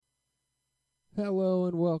Hello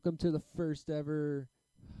and welcome to the first ever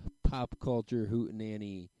pop culture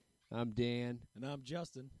hootenanny. I'm Dan, And I'm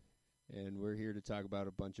Justin. and we're here to talk about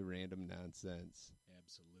a bunch of random nonsense.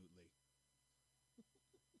 Absolutely.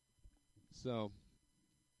 So,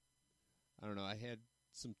 I don't know. I had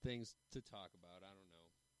some things to talk about. I don't know.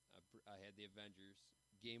 I had the Avengers,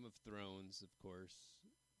 Game of Thrones, of course,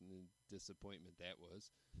 and the disappointment that was.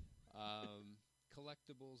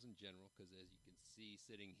 Collectibles in general, because as you can see,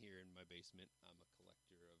 sitting here in my basement, I'm a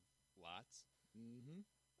collector of lots. Mm-hmm.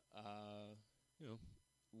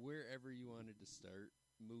 Wherever you wanted to start,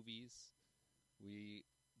 movies. We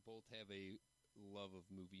both have a love of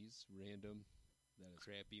movies, random,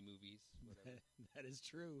 crappy movies, whatever. That is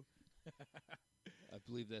true. I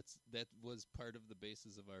believe that was part of the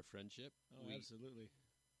basis of our friendship. Oh, absolutely.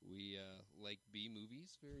 We like B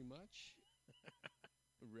movies very much.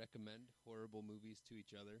 Recommend horrible movies to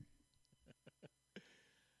each other.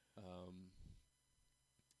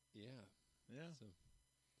 Yeah. Yeah. So,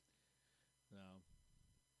 No.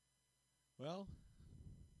 Well,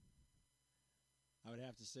 I would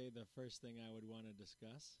have to say the first thing I would want to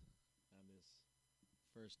discuss on this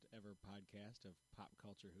first ever podcast of Pop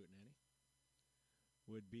Culture Hootenanny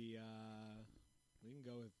would be, we can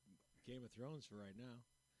go with Game of Thrones for right now.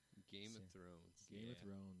 Game of Thrones. Game of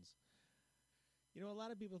Thrones. You know, a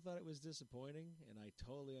lot of people thought it was disappointing, and I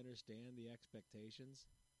totally understand the expectations.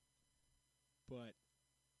 But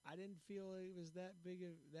I didn't feel it was that big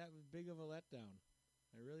of a letdown.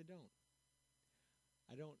 I really don't.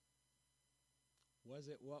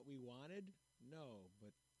 Was it what we wanted? No,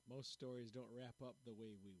 but most stories don't wrap up the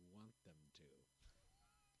way we want them to.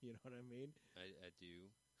 You know what I mean? I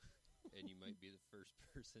do. And you might be the first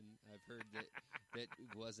person I've heard that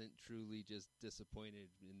wasn't truly just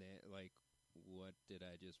disappointed in that, like, what did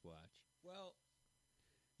I just watch? Well,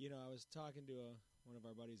 you know, I was talking to one of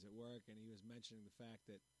our buddies at work, and he was mentioning the fact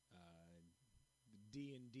that the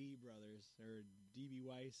D&D brothers, or D.B.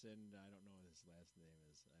 Weiss, and I don't know what his last name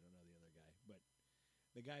is. I don't know the other guy. But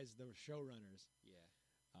the guys, the showrunners,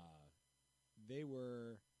 they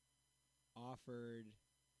were offered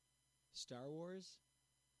Star Wars,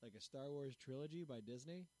 like a Star Wars trilogy by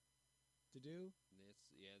Disney to do.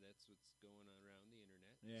 That's what's going on around the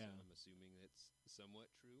internet. Yeah. So I'm assuming that's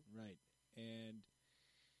somewhat true. Right. And,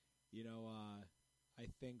 you know, I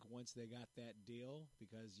think once they got that deal,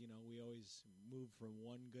 because, you know, we always move from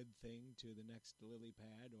one good thing to the next lily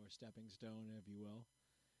pad or stepping stone, if you will.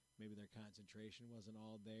 Maybe their concentration wasn't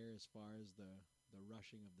all there as far as the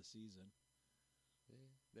rushing of the season.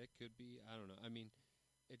 Yeah, that could be. I don't know. I mean,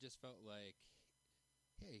 it just felt like,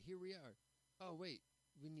 hey, here we are. Oh, wait,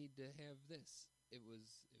 we need to have this. It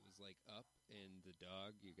was like Up and the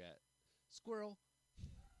dog. You got Squirrel.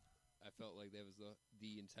 I felt like that was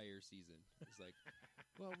the entire season. It's like,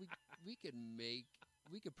 well, we could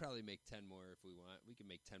probably make 10 more if we want. We could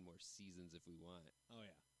make 10 more seasons if we want. Oh,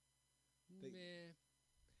 yeah. Meh.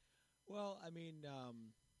 Well, I mean,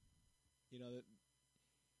 you know,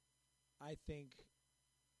 I think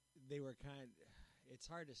they were it's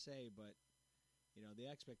hard to say, but, you know,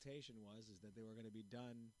 the expectation is that they were going to be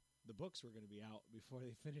done. The books were going to be out before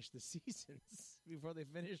they finished the seasons, before they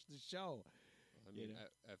finished the show. I mean,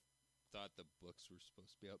 I thought the books were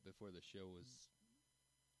supposed to be out before the show was.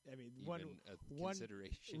 I mean, even a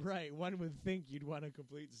consideration. Right? One would think you'd want a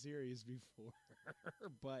complete series before,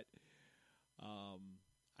 but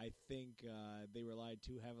I think they relied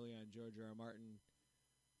too heavily on George R. R. Martin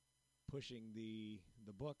pushing the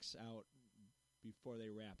books out before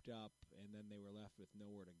they wrapped up, and then they were left with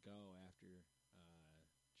nowhere to go after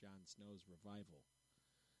Jon Snow's revival.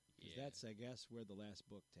 Because that's, I guess, where the last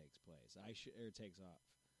book takes place. Or takes off.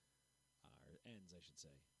 Or ends, I should say.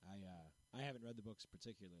 I haven't read the books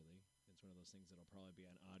particularly. It's one of those things that'll probably be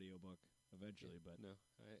an audiobook eventually. But no,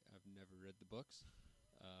 I've never read the books.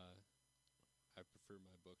 I prefer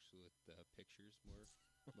my books with pictures more,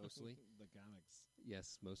 mostly. The comics.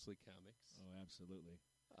 Yes, mostly comics. Oh, absolutely.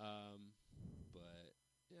 But,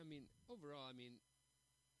 I mean, overall,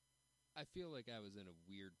 I feel like I was in a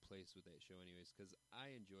weird place with that show anyways, because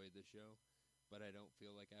I enjoyed the show, but I don't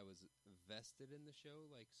feel like I was vested in the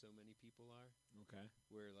show like so many people are. Okay.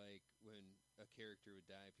 Where, like, when a character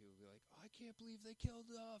would die, people would be like, oh, I can't believe they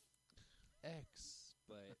killed off X.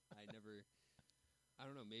 But I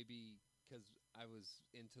don't know, maybe because I was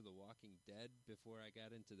into The Walking Dead before I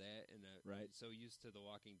got into that, and I'm so used to The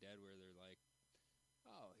Walking Dead where they're like,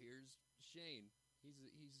 oh, here's Shane.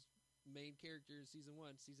 He's main character in season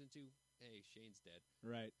 1, season 2. Hey, Shane's dead.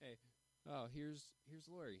 Right. Hey, oh, here's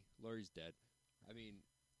Lori. Lori's dead. I mean,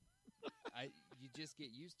 you just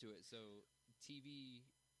get used to it. So TV,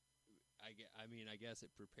 I guess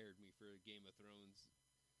it prepared me for Game of Thrones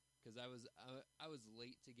because I was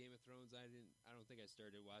late to Game of Thrones. I don't think I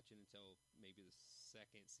started watching until maybe the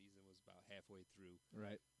second season was about halfway through.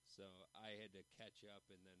 Right. So I had to catch up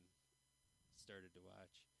and then started to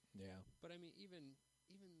watch. Yeah. But I mean, even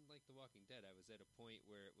like The Walking Dead, I was at a point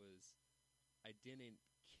where I didn't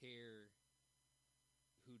care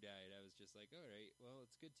who died. I was just like, all right, well,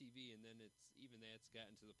 it's good TV, and then that's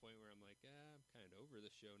gotten to the point where I'm like, I'm kind of over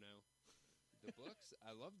the show now. The books,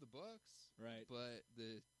 I love the books, Right. but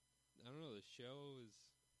I don't know, the show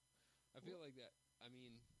is. I feel like that. I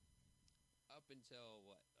mean, up until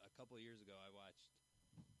a couple of years ago, I watched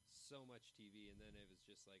so much TV, and then it was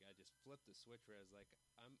just like I just flipped the switch where I was like,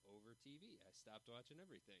 I'm over TV. I stopped watching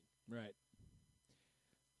everything. Right.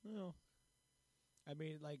 Well, I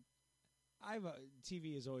mean, like,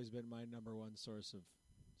 TV has always been my number one source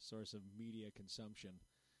of media consumption,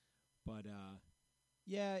 but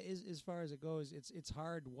yeah, as far as it goes, it's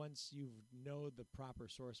hard once you know the proper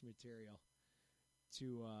source material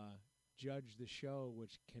to judge the show,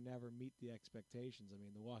 which can never meet the expectations. I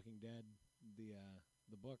mean, The Walking Dead,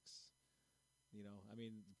 the books, I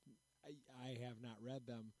mean, I have not read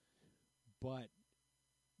them, but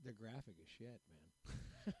they're graphic as shit, man.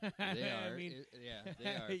 They are. I mean, they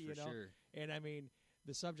are for sure. And I mean,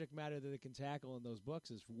 the subject matter that they can tackle in those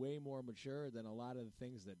books is way more mature than a lot of the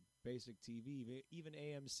things that basic TV, even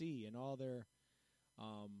AMC and all their.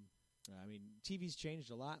 I mean, TV's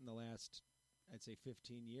changed a lot in the last, I'd say,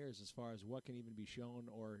 15 years as far as what can even be shown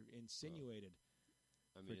or insinuated.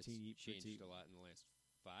 I mean, it's changed a lot in the last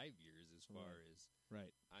 5 years as far as.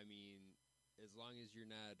 Right. I mean, as long as you're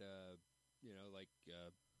not, like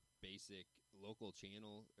basic local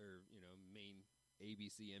channel or, main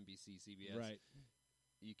ABC, NBC, CBS. Right.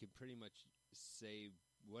 You can pretty much say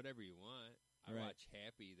whatever you want. I watch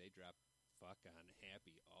Happy. They drop fuck on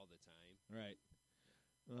Happy all the time. Right.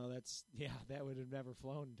 Well, that would have never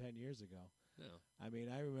flown 10 years ago. No. I mean,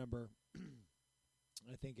 I remember,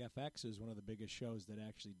 I think FX is one of the biggest shows that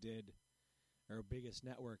actually did, or biggest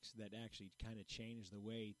networks that actually kind of changed the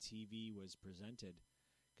way TV was presented.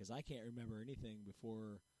 Because I can't remember anything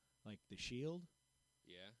before, like, The Shield.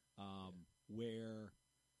 Yeah. Where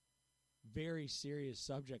very serious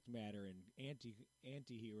subject matter and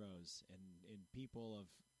anti-heroes and people of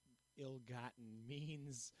ill-gotten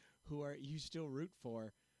means who you still root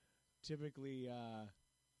for, typically,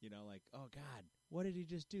 like, oh, God, what did he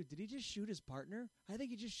just do? Did he just shoot his partner? I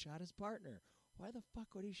think he just shot his partner. Why the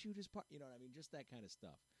fuck would he shoot his partner? You know what I mean? Just that kind of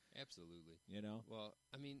stuff. Absolutely. Well,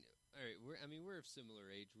 I mean, all right, we're of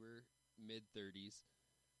similar age. We're mid-30s,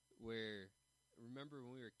 where... Remember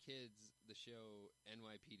when we were kids, the show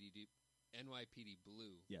NYPD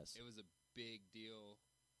Blue? Yes. It was a big deal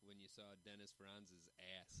when you saw Dennis Franz's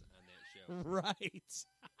ass on that show. Right.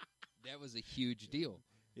 That was a huge deal.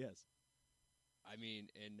 Yes. I mean,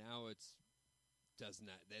 and now that's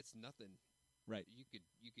nothing. Right. You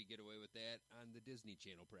could get away with that on the Disney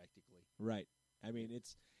Channel practically. Right. I mean,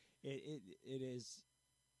 it is.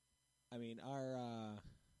 I mean, our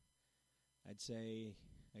I'd say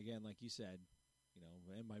again, like you said,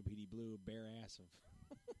 NYPD Blue, bare ass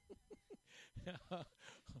of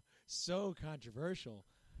so controversial.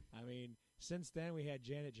 I mean, since then we had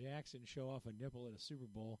Janet Jackson show off a nipple at a Super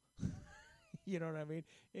Bowl. You know what I mean?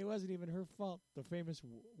 It wasn't even her fault. The famous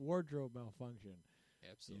wardrobe malfunction.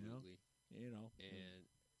 Absolutely. And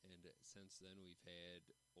since then we've had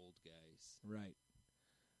old guys. Right.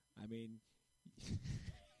 I mean,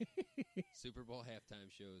 Super Bowl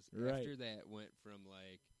halftime shows. Right. After that went from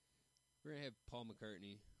like, we're going to have Paul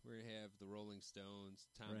McCartney, we're going to have the Rolling Stones,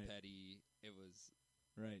 Tom Petty. It was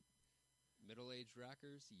right. Middle-aged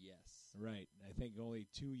rockers, yes. Right. I think only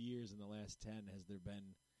 2 years in the last 10 has there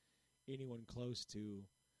been anyone close to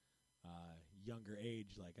younger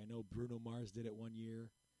age. Like, I know Bruno Mars did it 1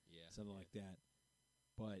 year. Yeah. Something like that.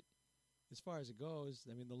 But as far as it goes,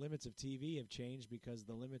 I mean, the limits of TV have changed because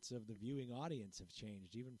the limits of the viewing audience have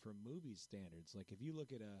changed, even from movie standards. Like, if you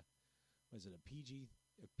look at a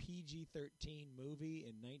PG-13 movie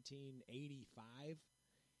in 1985,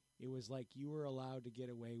 it was like you were allowed to get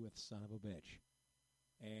away with son of a bitch.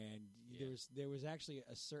 And there was actually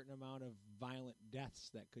a certain amount of violent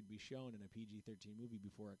deaths that could be shown in a PG-13 movie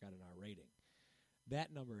before it got an R rating.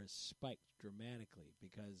 That number has spiked dramatically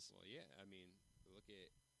because... Well, yeah, I mean, look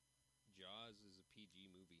at Jaws is a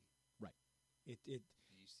PG movie. Right. You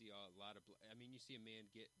see a lot of... I mean, you see a man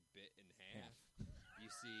get bit in half. You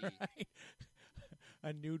see... Right.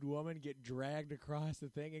 A nude woman get dragged across the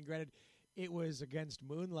thing. And granted, it was against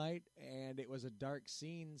moonlight, and it was a dark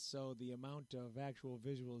scene, so the amount of actual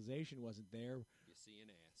visualization wasn't there. You see an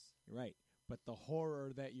ass. Right. but the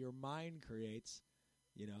horror that your mind creates,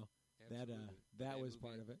 Absolutely. that was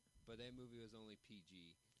part of it. But that movie was only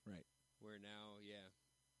PG. Right. Where now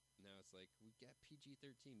it's like, we got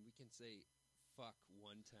PG-13. We can say fuck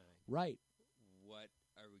one time. Right. What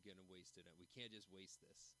are we going to waste it on? We can't just waste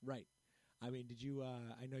this. Right. I mean, did you,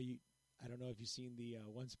 I don't know if you've seen the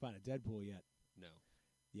Once Upon a Deadpool yet. No.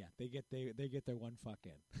 Yeah, they get their one fuck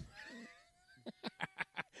in.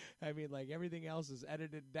 I mean, like, everything else is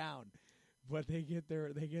edited down, but they get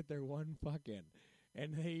their one fuck in.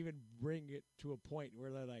 And they even bring it to a point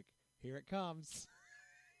where they're like, here it comes.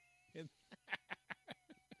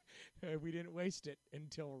 We didn't waste it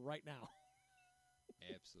until right now.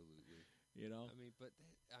 Absolutely. I mean, but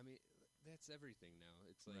that's everything now.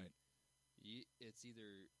 It's like, right. It's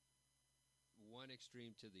either one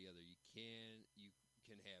extreme to the other. You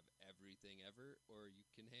can have everything ever, or you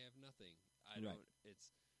can have nothing. I don't know.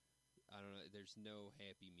 There's no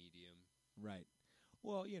happy medium. Right.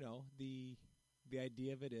 Well, the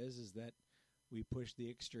idea of it is that we push the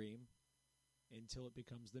extreme until it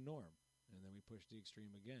becomes the norm, and then we push the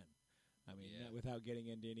extreme again. I mean, not without getting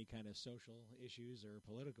into any kind of social issues or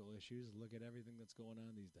political issues, look at everything that's going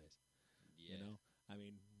on these days. Yeah. I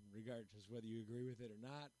mean, regardless whether you agree with it or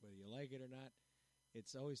not, whether you like it or not,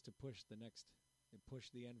 it's always to push the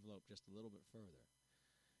envelope just a little bit further.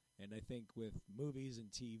 And I think with movies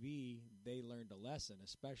and TV, they learned a lesson,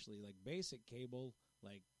 especially like basic cable,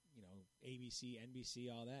 like, ABC,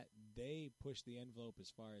 NBC, all that. They pushed the envelope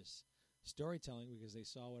as far as storytelling because they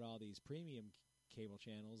saw what all these premium cable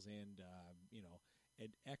channels and,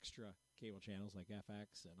 extra cable channels like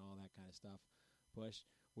FX and all that kind of stuff pushed,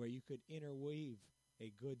 where you could interweave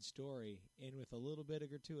a good story in with a little bit of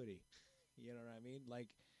gratuity. You know what I mean? Like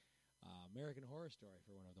American Horror Story,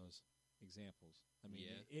 for one of those examples. I mean,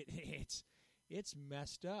 it's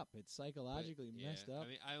messed up. It's psychologically messed up. I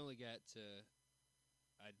mean,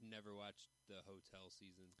 I'd never watched the hotel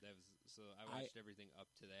season. I watched everything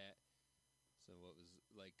up to that. So what was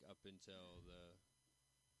like up until the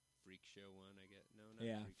Freak Show one? I get no,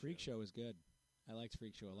 not Freak Show was good. I liked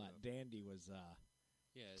Freak Show a lot. Dandy was.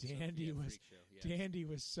 Dandy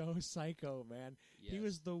was so psycho, man. Yes. He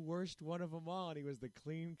was the worst one of them all, and he was the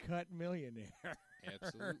clean-cut millionaire.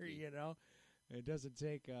 Absolutely. It doesn't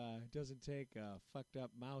take a fucked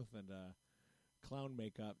up mouth and clown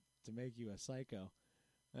makeup to make you a psycho.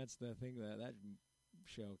 That's the thing that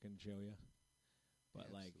show can show you. But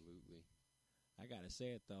absolutely. I gotta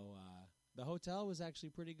say it though. The hotel was actually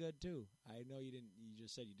pretty good too. I know you didn't. You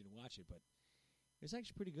just said you didn't watch it, but it was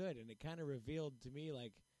actually pretty good, and it kind of revealed to me,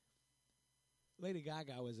 like, Lady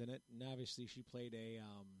Gaga was in it, and obviously she played a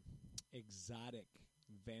exotic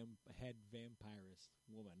head vampirist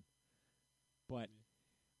woman. But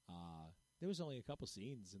there was only a couple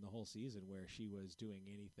scenes in the whole season where she was doing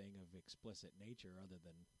anything of explicit nature other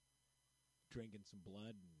than drinking some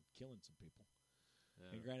blood and killing some people.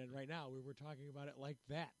 And granted, right now we're talking about it like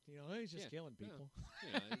that. He's just killing people.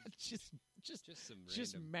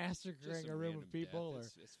 just massacring a room of people,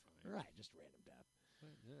 it's fine. Right, just random death.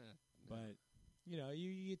 But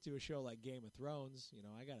you get to a show like Game of Thrones.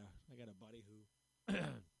 I got a buddy who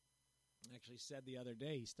actually said the other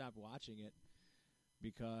day he stopped watching it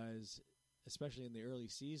because, especially in the early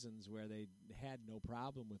seasons where they had no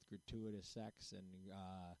problem with gratuitous sex and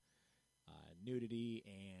nudity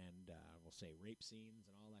and we'll say rape scenes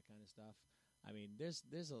and all that kind of stuff. I mean,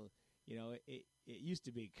 there's a it used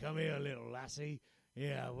to be, come here, little lassie.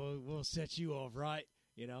 Yeah, we'll set you off right.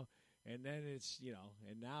 And then it's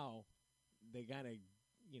and now they gotta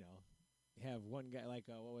have one guy like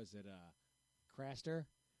what was it Craster,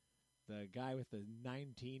 the guy with the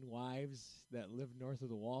 19 wives that lived north of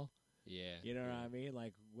the wall. Yeah, you know what I mean.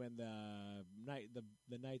 Like when the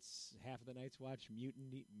knights, half of the Night's Watch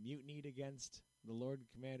mutinied against the Lord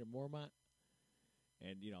Commander Mormont,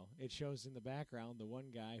 and it shows in the background the one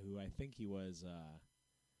guy who I think he was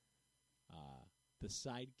the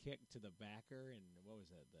sidekick to the backer, and what was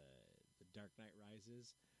it, the Dark Knight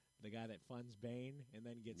Rises, the guy that funds Bane and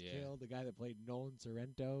then gets killed, the guy that played Nolan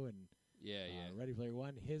Sorrento and Ready Player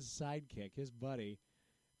One, his sidekick, his buddy,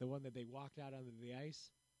 the one that they walked out onto the ice.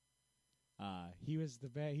 He was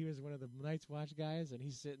one of the Night's Watch guys, and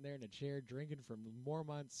he's sitting there in a chair drinking from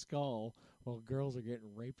Mormont's skull while girls are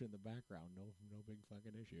getting raped in the background. No big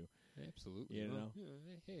fucking issue. Absolutely.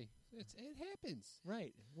 Hey, it happens.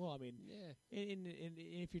 Right. Well, I mean,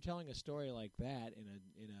 if you're telling a story like that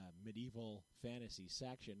in a medieval fantasy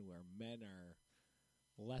section where men are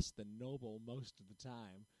less than noble most of the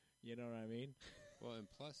time, you know what I mean? Well, and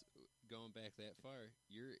plus, going back that far,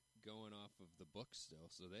 you're going off of the books still,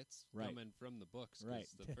 so that's right. coming from the books. Right.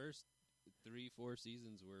 The first 3-4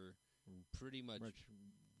 seasons were pretty much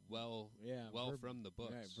well from the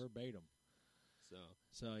books. Right, verbatim.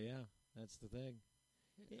 So yeah, that's the thing.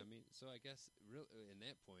 I mean, so I guess in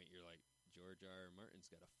that point, you're like, George R. R. Martin's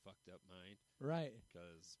got a fucked up mind, right?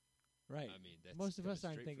 Because, right, I mean, that's most of us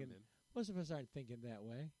aren't thinking. Most of us aren't thinking that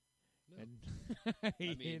way. No, and I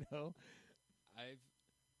mean, you know, I've,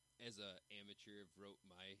 as a amateur, wrote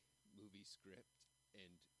my movie script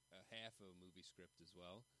and half a movie script as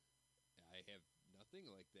well. I have nothing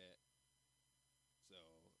like that. So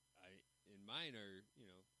and mine are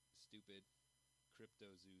stupid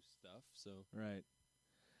crypto zoo stuff. So right.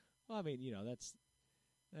 Well, I mean,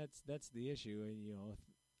 that's the issue, and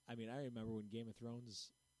I mean, I remember when Game of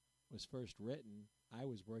Thrones was first written, I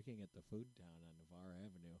was working at the Food Town on Navarre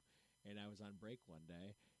Avenue, and I was on break one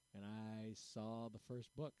day, and I saw the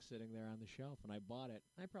first book sitting there on the shelf, and I bought it.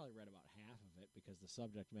 I probably read about half of it because the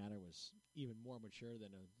subject matter was even more mature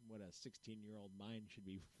than what a 16-year-old mind should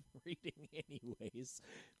be reading anyways.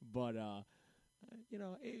 But,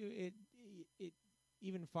 it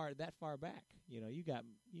even that far back, you got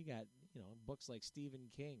books like Stephen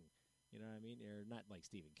King, you know what I mean? Or not like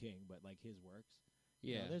Stephen King, but like his works.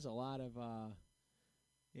 Yeah. There's a lot of,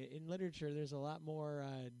 in literature, there's a lot more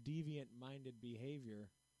deviant-minded behavior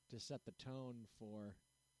to set the tone for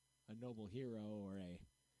a noble hero or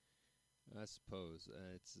I suppose.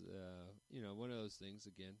 It's, one of those things,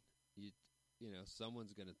 again,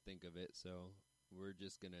 someone's going to think of it, so we're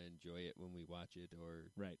just going to enjoy it when we watch it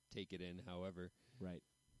or take it in however. Right.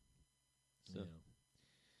 So. Yeah.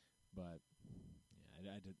 But,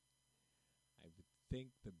 yeah, I would think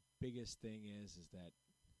the biggest thing is that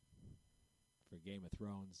for Game of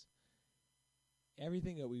Thrones,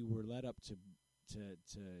 everything that we were led up to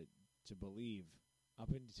believe up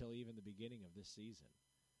until even the beginning of this season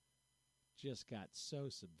just got so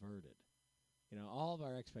subverted. All of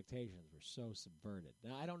our expectations were so subverted.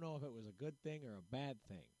 Now, I don't know if it was a good thing or a bad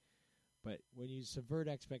thing, but when you subvert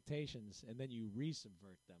expectations and then you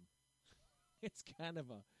re-subvert them, it's kind of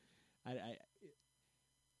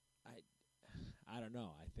I don't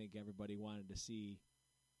know. I think everybody wanted to see,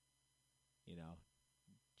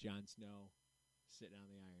 Jon Snow sitting on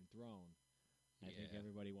the Iron Throne. I think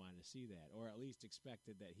everybody wanted to see that, or at least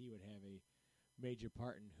expected that he would have a major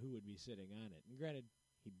part in who would be sitting on it. And granted,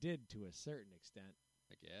 he did to a certain extent.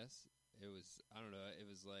 I guess. It was, I don't know, it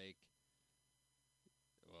was like,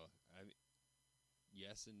 well,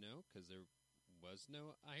 yes and no, because there was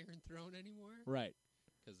no Iron Throne anymore. Right.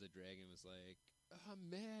 Because the dragon was like, oh, I'm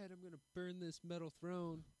mad, I'm going to burn this metal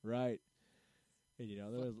throne. Right. And, there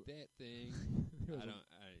was that thing. There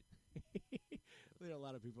were a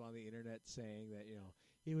lot of people on the internet saying that,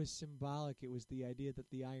 it was symbolic. It was the idea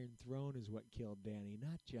that the Iron Throne is what killed Dany,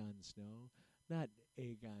 not Jon Snow, not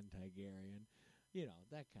Aegon Targaryen,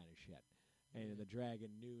 that kind of shit. And the dragon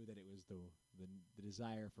knew that it was the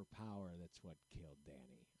desire for power that's what killed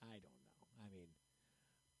Dany. I don't know. I mean,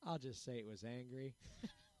 I'll just say it was angry,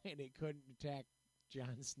 and it couldn't attack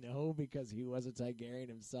Jon Snow because he was a Targaryen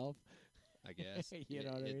himself. I guess. You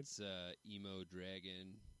know what I mean? It's emo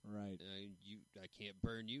dragon. Right. I can't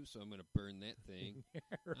burn you, so I'm going to burn that thing.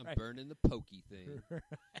 Right. I'm burning the pokey thing. Right.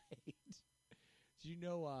 Do you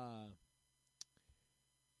know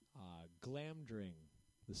Glamdring,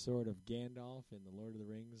 the sword of Gandalf in the Lord of the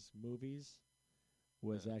Rings movies,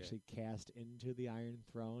 was actually cast into the Iron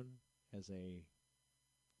Throne as a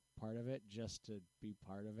part of it, just to be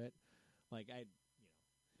part of it? But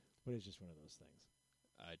it's just one of those things.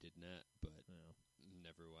 I did not, but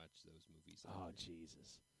never watched those movies. Oh,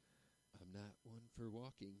 Jesus. I'm not one for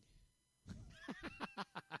walking.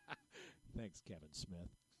 Thanks, Kevin Smith.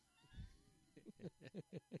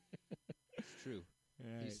 It's true.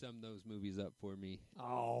 Right. He summed those movies up for me.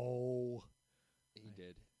 Oh. He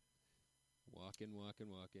did. Walking. Oh.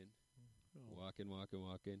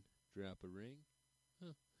 Walking. Drop a ring.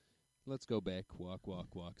 Huh. Let's go back. Walk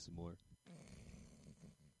some more.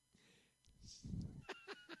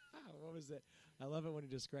 What was that? I love it when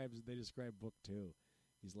they describe book 2.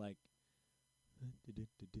 He's like,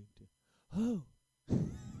 oh.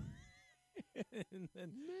 And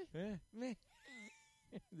then, meh.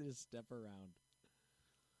 They just step around.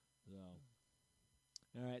 So,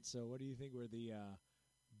 all right. So, what do you think were the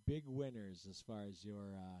big winners as far as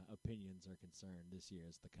your opinions are concerned this year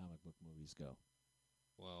as the comic book movies go?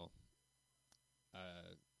 Well,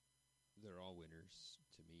 they're all winners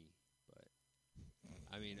to me, but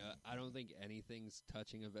I mean, I don't think anything's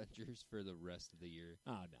touching Avengers for the rest of the year.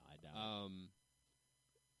 Oh no, I don't.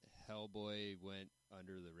 Hellboy went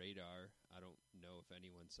under the radar. I don't know if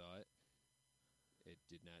anyone saw it. It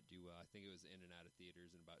did not do well. I think it was in and out of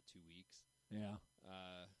theaters in about 2 weeks. Yeah.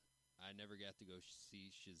 I never got to go see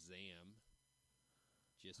Shazam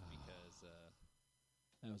just because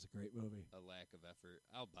that was a great movie. a lack of effort.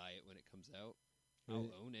 I'll buy it when it comes out.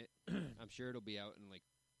 I'll own it. I'm sure it'll be out in like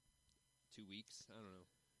 2 weeks. I don't know.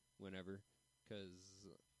 Whenever. Because,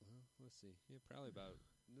 let's see. Yeah, probably about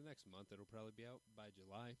the next month. It'll probably be out by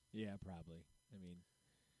July. Yeah, probably. I mean,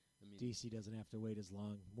 DC doesn't have to wait as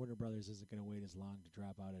long. Warner Brothers isn't going to wait as long to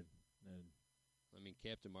drop out it.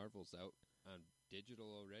 Captain Marvel's out on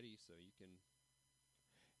digital already, so you can...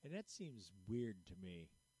 And that seems weird to me.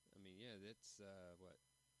 Yeah, that's, what?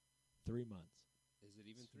 3 months. Is it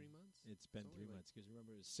even 3 months? It's been 3 months, because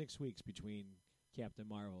remember, it was 6 weeks between Captain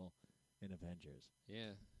Marvel and Avengers.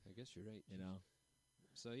 Yeah, I guess you're right. You know?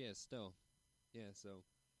 So, yeah, still. Yeah, so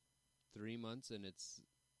 3 months, and it's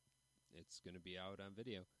going to be out on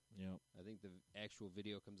video. Yep. I think the actual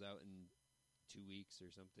video comes out in 2 weeks or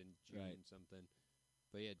something, June something.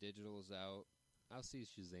 But, yeah, digital is out. I'll see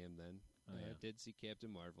Shazam then. I did see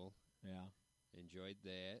Captain Marvel. Yeah. Enjoyed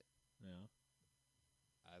that. Yeah.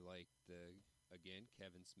 I liked the, again,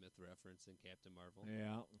 Kevin Smith reference in Captain Marvel.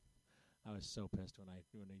 Yeah. I was so pissed when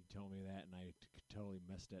he told me that, and I totally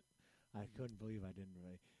missed it. I couldn't believe I didn't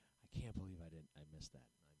really. I can't believe I missed that.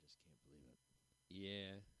 I just can't believe it.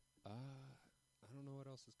 Yeah. I don't know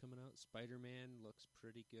what else is coming out. Spider-Man looks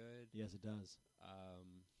pretty good. Yes, it does.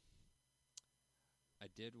 I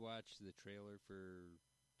did watch the trailer for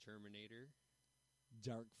Terminator.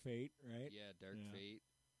 Dark Fate, right? Yeah, Dark Fate.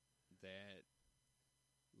 That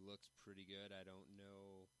looks pretty good. I don't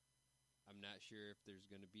know. I'm not sure if there's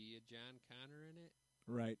going to be a John Connor in it.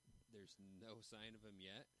 Right. There's no sign of him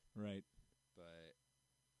yet. Right. But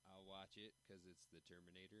I'll watch it because it's the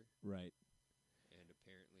Terminator. Right. And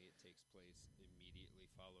apparently it takes place immediately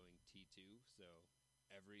following T2. So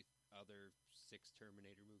every other 6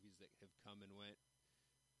 Terminator movies that have come and went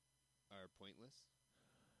are pointless.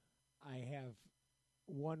 I have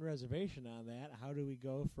one reservation on that. How do we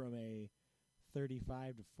go from a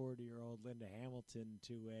 35 to 40-year-old Linda Hamilton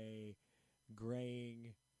to a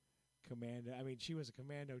graying commando? I mean, she was a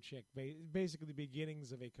commando chick. Basically, the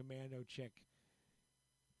beginnings of a commando chick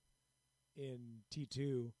in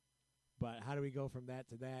T2. But how do we go from that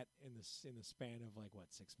to that in the span of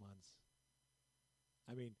 6 months?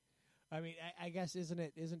 I guess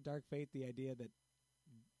isn't Dark Fate the idea that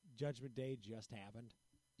Judgment Day just happened?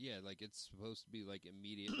 Yeah, it's supposed to be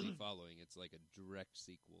immediately following. It's like a direct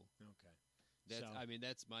sequel. Okay.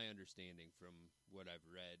 That's my understanding from what I've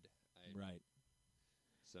read. Right.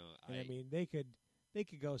 So they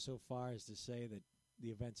could go so far as to say that the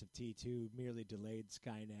events of T2 merely delayed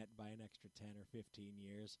Skynet by an extra 10 or 15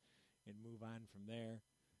 years and move on from there.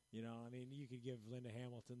 You could give Linda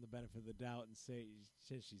Hamilton the benefit of the doubt and say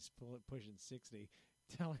since she's pushing 60,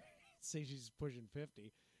 say she's pushing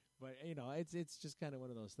 50. But it's just kind of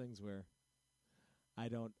one of those things where I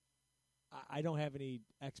don't have any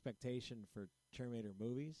expectation for Terminator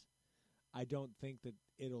movies. I don't think that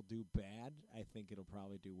it'll do bad. I think it'll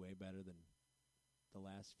probably do way better than the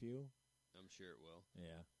last few. I'm sure it will.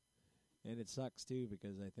 Yeah, and it sucks too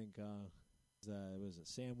because I think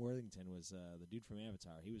Sam Worthington was the dude from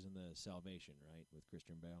Avatar. He was in the Salvation, right, with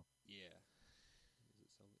Christian Bale. Yeah.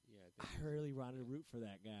 I really wanted to root for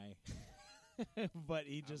that guy. But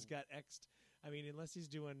he just got X'd. Unless he's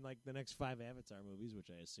doing the next 5 Avatar movies,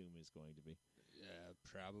 which I assume is going to be. Yeah,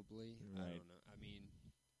 probably. Right. I don't know.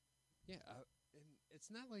 And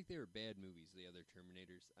it's not like they were bad movies, the other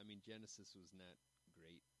Terminators. Genesis was not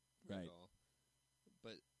great at all.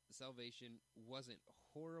 But Salvation wasn't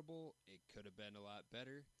horrible. It could have been a lot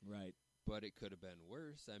better. Right. But it could have been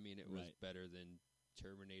worse. It was better than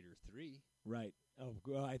Terminator 3. Right. Oh,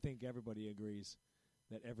 well, I think everybody agrees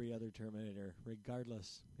that every other Terminator,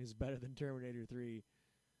 regardless, is better than Terminator 3.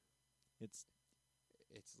 It's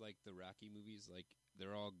like the Rocky movies.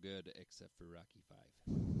 They're all good except for Rocky 5.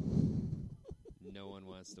 No one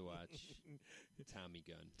wants to watch Tommy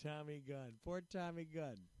Gunn. Tommy Gunn. Poor Tommy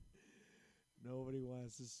Gunn. Nobody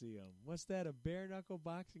wants to see him. What's that, a bare-knuckle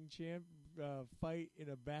boxing fight in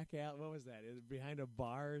a back alley? What was that? Behind a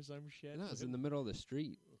bar or some shit? No, it's in the middle of the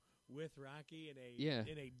street. With Rocky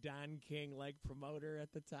in a Don King-like promoter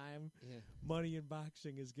at the time. Yeah. Money in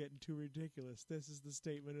boxing is getting too ridiculous. This is the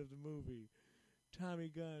statement of the movie. Tommy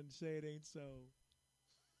Gunn, say it ain't so.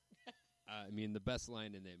 The best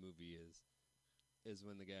line in that movie is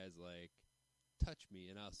when the guy's like, touch me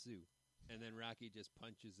and I'll sue. And then Rocky just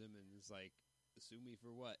punches him and is like, sue me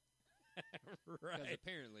for what? Right. Because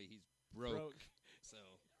apparently he's broke. So.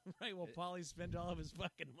 Right, well, Paulie spent all of his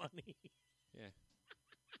fucking money. Yeah.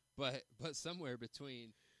 But somewhere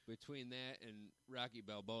between that and Rocky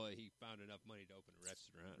Balboa, he found enough money to open a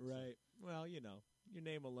restaurant. Right. So. Well, your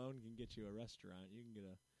name alone can get you a restaurant. You can get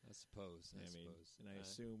a. I suppose. I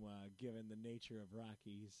assume, given the nature of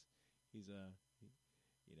Rocky, he's a.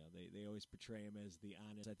 They always portray him as the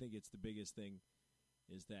honest. I think it's the biggest thing,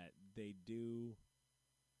 is that they do.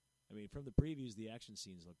 I mean, from the previews, the action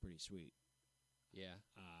scenes look pretty sweet. Yeah.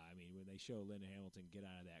 I mean, when they show Linda Hamilton get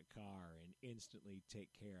out of that car and instantly take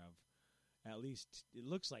care of, at least it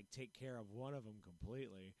looks like take care of one of them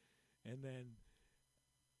completely, and then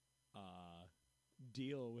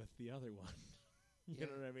deal with the other one. You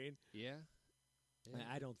know what I mean? Yeah.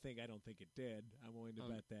 I don't think it did. I'm willing to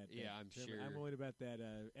bet that. I'm sure. I'm willing to bet that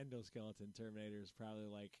endoskeleton Terminator is probably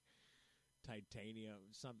like titanium,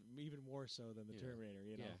 something even more so than the Terminator.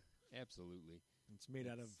 You know? Yeah, absolutely. It's made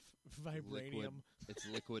out of vibranium. It's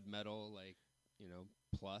liquid metal,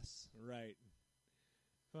 plus. Right.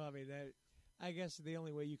 Well, I mean, I guess the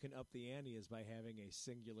only way you can up the ante is by having a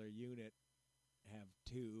singular unit have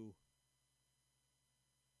two,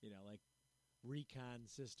 like recon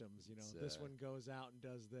systems. This one goes out and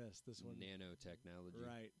does this. This one nanotechnology.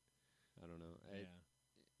 Right. I don't know.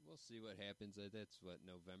 We'll see what happens. That's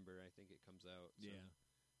November. I think it comes out. So yeah.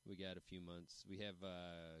 We got a few months. We have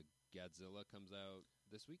Godzilla comes out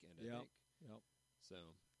this weekend, I think. Yep.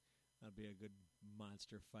 So that'll be a good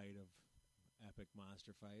monster fight of epic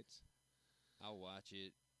monster fights. I'll watch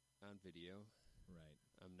it on video. Right.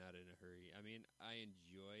 I'm not in a hurry. I mean, I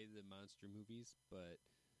enjoy the monster movies, but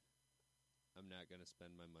I'm not going to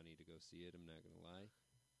spend my money to go see it. I'm not going to lie.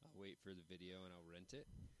 I'll wait for the video and I'll rent it.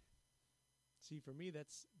 See, for me,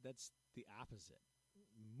 that's the opposite.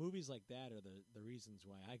 Movies like that are the reasons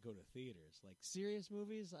why I go to theaters. Like serious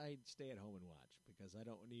movies, I stay at home and watch because I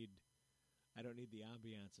don't need the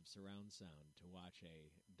ambiance of surround sound to watch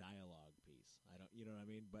a dialogue piece. I don't, you know what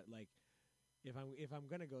I mean? But like, if I'm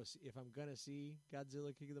gonna see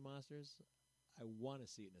Godzilla King of the Monsters, I want to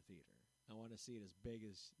see it in a theater. I want to see it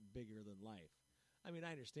bigger than life. I mean,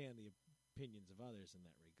 I understand the opinions of others in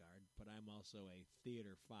that regard, but I'm also a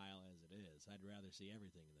theater file as it is. I'd rather see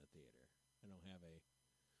everything in the theater. I don't have a.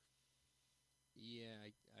 Yeah,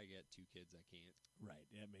 I got 2 kids. I can't. Right.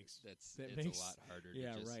 It's a lot harder.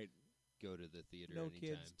 Yeah. To just right. Go to the theater. No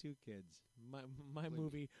anytime. kids, 2 kids. My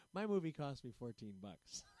movie cost me $14.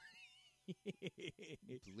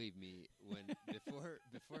 Believe me,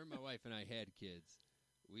 before my wife and I had kids,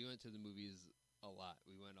 we went to the movies a lot.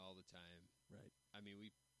 We went all the time. Right. I mean,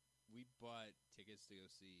 we bought tickets to go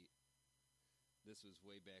see. This was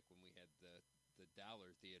way back when we had the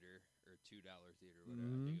dollar theater or $2 theater, whatever.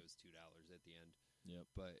 I think it was $2 at the end. Yep.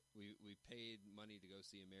 But we paid money to go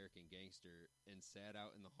see American Gangster and sat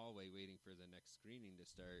out in the hallway waiting for the next screening to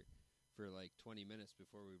start for like 20 minutes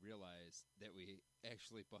before we realized that we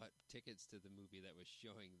actually bought tickets to the movie that was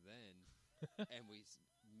showing then, and we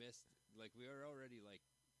missed, like, we were already like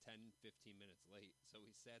 10, 15 minutes late. So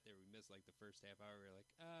we sat there, we missed like the first half hour. We were like,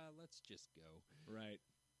 let's just go. Right.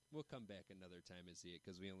 We'll come back another time and see it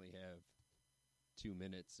because we only have 2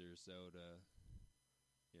 minutes or so to,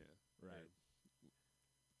 right.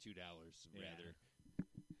 $2 rather.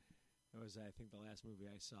 It was, I think, the last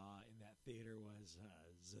movie I saw in that theater was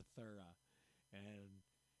Zathura, and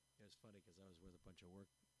it was funny because I was with a bunch of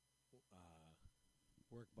work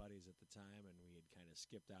buddies at the time, and we had kind of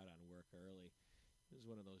skipped out on work early. It was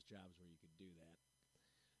one of those jobs where you could do that,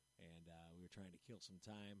 and we were trying to kill some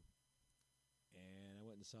time. And I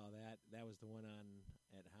went and saw that. That was the one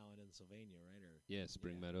at Holland and Sylvania, right?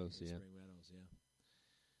 Spring Meadows. Yeah, Spring Meadows. Yeah.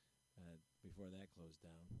 Before that closed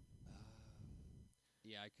down.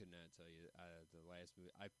 Yeah, I could not tell you the last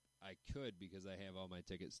movie. I could because I have all my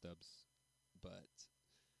ticket stubs, but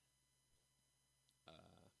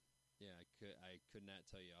I could not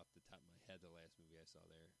tell you off the top of my head the last movie I saw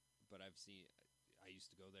there. But I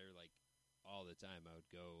used to go there like all the time. I would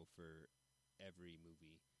go for every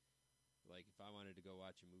movie. Like, if I wanted to go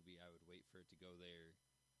watch a movie, I would wait for it to go there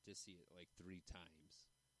to see it like 3 times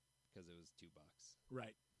because it was $2.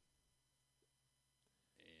 Right.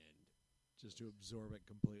 And just to absorb it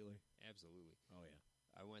completely. Absolutely. Oh, yeah.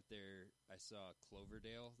 I went there. I saw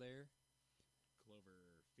Cloverdale there.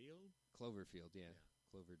 Cloverfield? Cloverfield, yeah.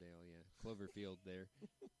 Cloverdale, yeah. Cloverfield there.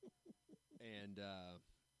 And I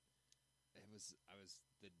was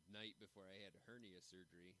the night before I had hernia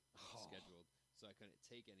surgery scheduled. So I couldn't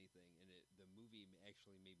take anything, and the movie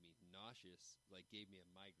actually made me nauseous, like gave me a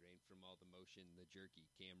migraine from all the motion, the jerky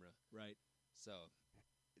camera. Right. So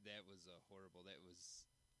that was horrible. That was,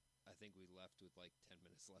 I think we left with like 10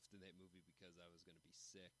 minutes left in that movie because I was going to be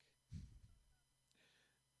sick.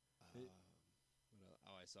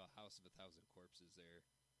 I saw House of a Thousand Corpses there.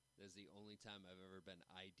 That's the only time I've ever been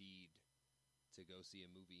ID'd to go see a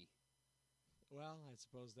movie. Well, I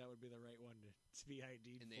suppose that would be the right one to be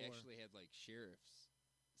ID'd And for. they actually had like sheriffs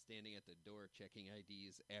standing at the door checking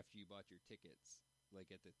IDs after you bought your tickets,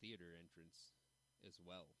 like at the theater entrance as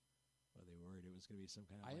well. Well, they worried it was going to be some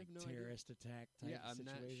kind of I have no terrorist attack type Yeah, I'm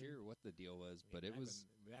situation. not sure what the deal was, but it was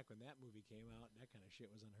back when that movie came out. That kind of shit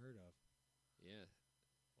was unheard of. yeah.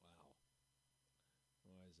 Wow.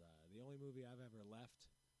 Was the only movie I've ever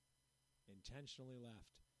intentionally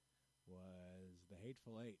left, was The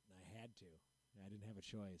Hateful Eight, and I had to. I didn't have a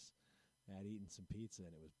choice. I had eaten some pizza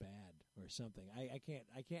and it was bad or something. I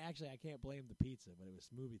can't blame the pizza, but it was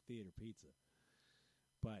movie theater pizza.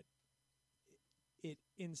 But it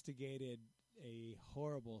instigated a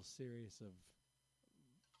horrible series of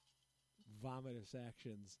vomitous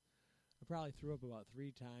actions. I probably threw up about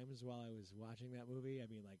 3 times while I was watching that movie. I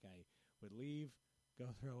mean, like, I would leave,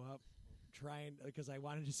 go throw up, because I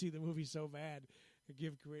wanted to see the movie so bad.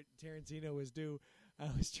 Give Tarantino his due. I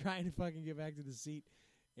was trying to fucking get back to the seat,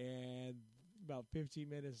 and about 15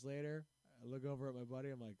 minutes later, I look over at my buddy.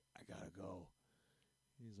 I'm like, I gotta go.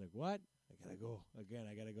 He's like, what? I gotta go. Again,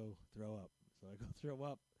 I gotta go throw up. So I go throw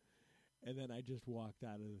up, and then I just walked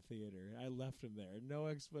out of the theater. I left him there. No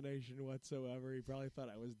explanation whatsoever. He probably thought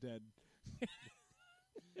I was dead. I've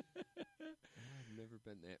never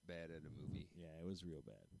been that bad at a movie. Yeah, it was real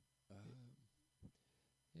bad.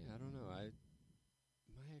 Yeah, I don't know.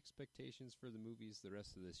 My expectations for the movies the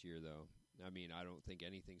rest of this year, though. I mean, I don't think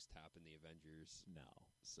anything's topping the Avengers. No.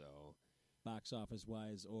 So, box office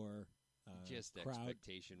wise or just crowd.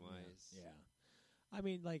 expectation wise. Yeah. I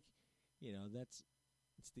mean, like, it's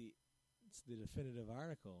the definitive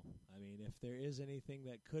article. I mean, if there is anything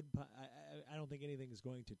that could, I don't think anything is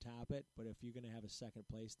going to top it. But if you're going to have a second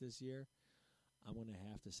place this year, I'm going to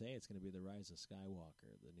have to say it's going to be The Rise of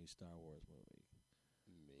Skywalker, the new Star Wars movie.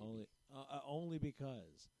 Maybe. Only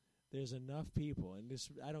because there's enough people, and this,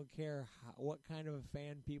 I don't care what kind of a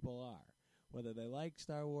fan people are, whether they like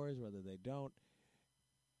Star Wars, whether they don't,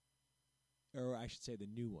 or I should say the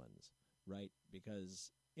new ones, right?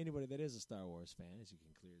 Because anybody that is a Star Wars fan, as you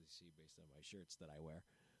can clearly see based on my shirts that I wear,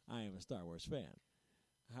 I am a Star Wars fan.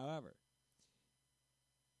 However,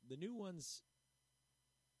 the new ones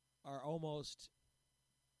are almost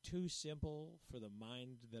too simple for the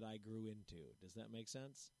mind that I grew into. Does that make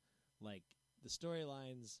sense? Like, the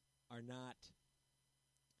storylines are not...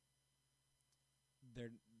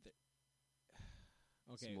 They're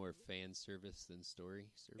okay. It's more fan service than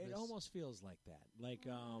story service. It almost feels like that. Like,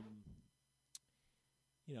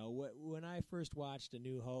 when I first watched A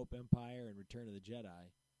New Hope, Empire, and Return of the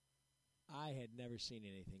Jedi, I had never seen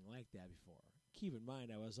anything like that before. Keep in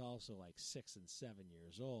mind, I was also like 6 and 7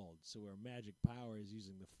 years old, so where magic powers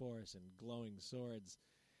using the Force and glowing swords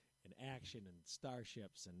and action and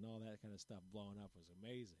starships and all that kind of stuff blowing up was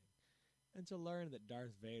amazing. And to learn that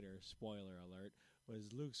Darth Vader, spoiler alert,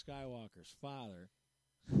 was Luke Skywalker's father,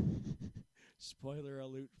 spoiler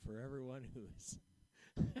alert for everyone who's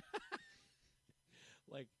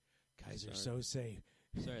like, Kaiser Sose.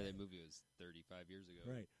 Sorry, that movie was 35 years ago.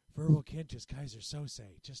 Right. Verbal Kent is Kaiser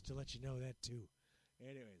Sose, just to let you know that, too.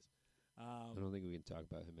 Anyways. I don't think we can talk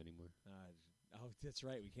about him anymore. That's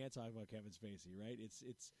right. We can't talk about Kevin Spacey, right? It's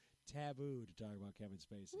taboo to talk about Kevin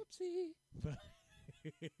Spacey. Whoopsie.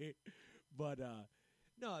 But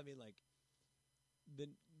no, I mean, like,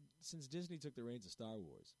 since Disney took the reins of Star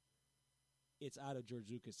Wars, it's out of George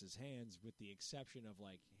Lucas's hands, with the exception of,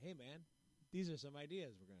 like, hey, man, these are some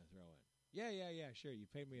ideas we're going to throw in. Yeah, sure. You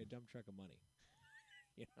paid me a dump truck of money.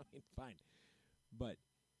 I mean, fine. But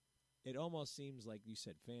it almost seems like you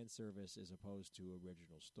said fan service as opposed to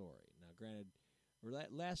original story. Now, granted,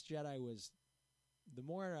 Last Jedi was, the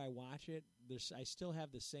more I watch it, I still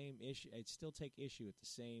have the same issue. I still take issue with the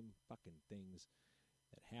same fucking things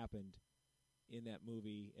that happened in that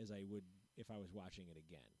movie as I would if I was watching it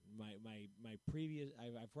again. My previous,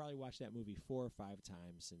 I've probably watched that movie 4 or 5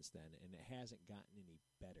 times since then, and it hasn't gotten any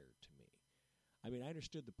better to me. I mean, I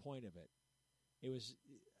understood the point of it. It was,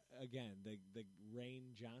 again, the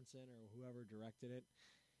Rain Johnson or whoever directed it,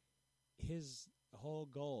 his whole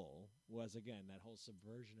goal was, again, that whole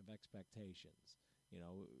subversion of expectations.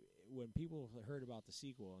 When people heard about the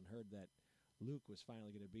sequel and heard that Luke was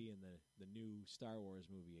finally going to be in the new Star Wars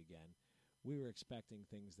movie again, we were expecting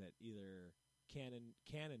things that either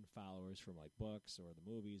canon followers from, like, books or the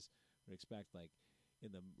movies would expect. Like,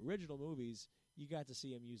 in the original movies, you got to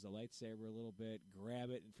see him use the lightsaber a little bit, grab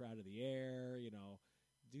it in front of the air,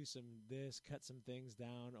 do some this, cut some things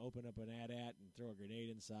down, open up an AT-AT and throw a grenade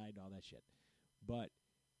inside, all that shit. But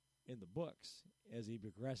in the books, as he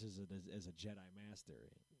progresses as a Jedi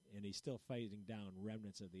Master, and he's still fighting down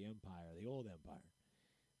remnants of the Empire, the old Empire,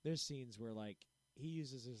 there's scenes where, like, he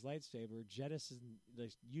uses his lightsaber,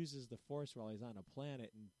 uses the Force while he's on a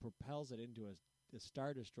planet, and propels it into a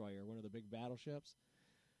Star Destroyer, one of the big battleships,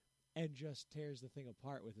 and just tears the thing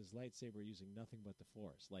apart with his lightsaber using nothing but the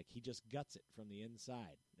Force. Like, he just guts it from the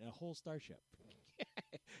inside. A whole starship.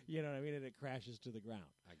 You know what I mean? And it crashes to the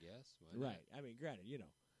ground. I guess. Why not? Right. I mean, granted,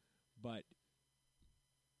 but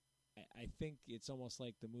I think it's almost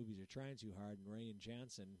like the movies are trying too hard, and Rian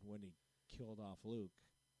Johnson, when he killed off Luke,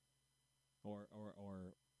 or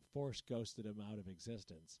Force ghosted him out of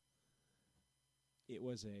existence, it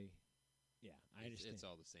was I understand. It's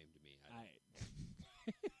all the same to me.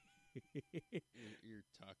 You're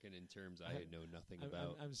talking in terms I know nothing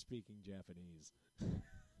about. I'm speaking Japanese. I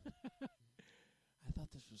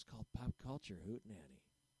thought this was called pop culture hootenanny.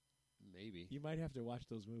 Maybe. You might have to watch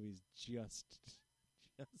those movies just.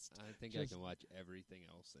 I think I can watch everything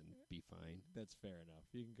else and be fine. That's fair enough.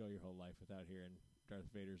 You can go your whole life without hearing Darth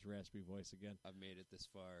Vader's raspy voice again. I've made it this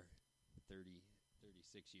far,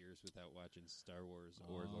 36 years without watching Star Wars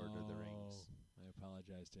or Lord of the Rings. I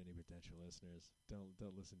apologize to any potential listeners.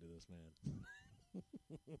 Don't listen to this man.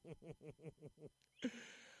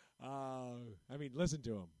 I mean, listen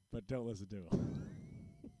to him, but don't listen to him.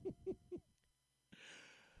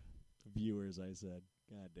 Viewers, I said.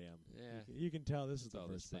 God damn. Yeah. You can tell this is the all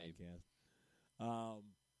first the same. podcast.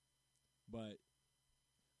 But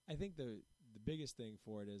I think the biggest thing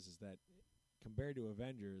for it is that compared to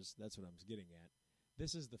Avengers, that's what I'm getting at.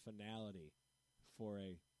 This is the finality for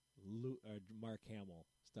a Mark Hamill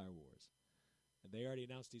Star Wars. And they already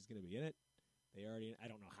announced he's going to be in it. I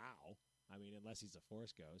don't know how. I mean, unless he's a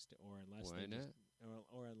Force ghost, or unless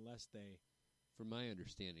or unless they. From my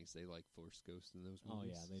understandings, they like Force ghosts in those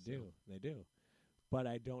movies. Oh yeah, they do. But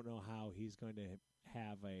I don't know how he's going to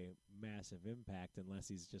have a massive impact unless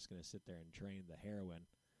he's just going to sit there and train the heroine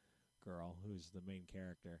girl, who's the main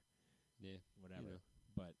character. Yeah, whatever.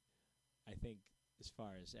 But I think as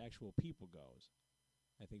far as actual people goes,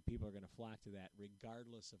 I think people are going to flock to that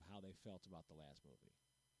regardless of how they felt about the last movie.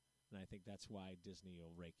 And I think that's why Disney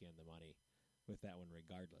will rake in the money with that one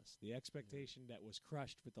regardless. The expectation that was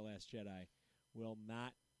crushed with The Last Jedi will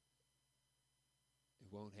not. It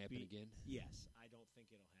won't happen again? Yes, I don't think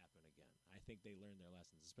it'll happen again. I think they learned their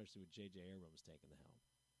lessons, especially with J.J. Abrams taking the helm.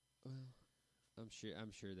 Well, I'm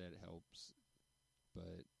sure that helps,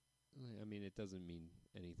 but I mean, it doesn't mean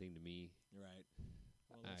anything to me. Right.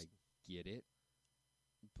 Well, I get it,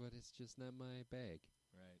 but it's just not my bag.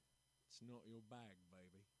 Right. It's not your bag,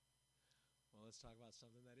 baby. Well, let's talk about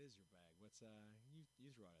something that is your bag. What's you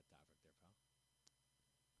throw out a topic there, pal.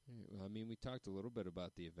 Well, I mean, we talked a little bit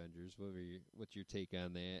about the Avengers. What's your take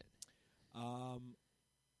on that?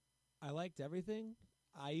 I liked everything.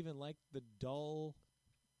 I even liked the dull,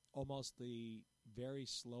 almost the very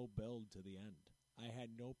slow build to the end. I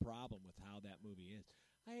had no problem with how that movie is.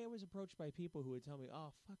 I was approached by people who would tell me,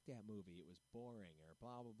 "Oh, fuck that movie. It was boring," or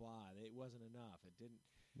blah blah blah. It wasn't enough. It didn't.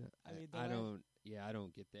 I don't. Yeah, I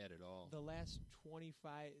don't get that at all. The last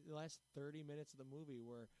 30 minutes of the movie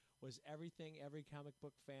was everything every comic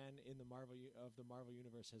book fan in the Marvel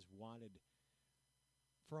universe has wanted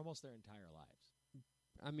for almost their entire lives.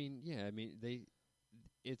 I mean, yeah. I mean,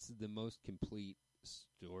 it's the most complete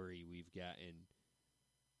story we've gotten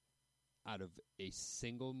out of a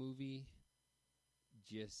single movie.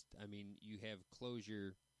 I mean, you have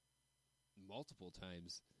closure multiple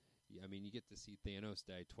times. I mean, you get to see Thanos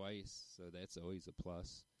die twice, so that's always a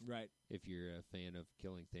plus. Right. If you're a fan of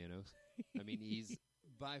killing Thanos. I mean, he's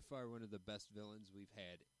by far one of the best villains we've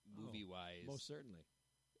had movie-wise. Most certainly.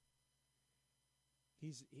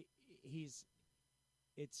 It's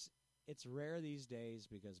rare these days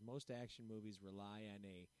because most action movies rely on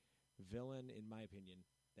a villain, in my opinion,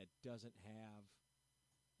 that doesn't have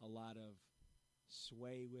a lot of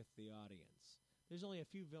sway with the audience. There's only a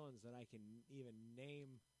few villains that I can even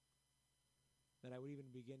name, that I would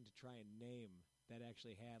even begin to try and name, that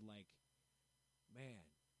actually had man,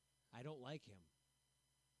 I don't like him,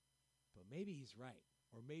 but maybe he's right,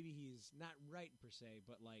 or maybe he's not right per se,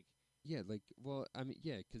 but well, I mean,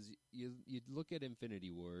 yeah, because you look at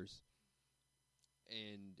Infinity Wars,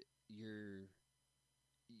 and you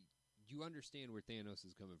understand where Thanos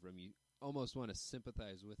is coming from. You almost want to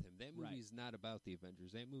sympathize with him. That movie's not about the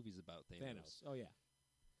Avengers. That movie's about Thanos. Oh, yeah.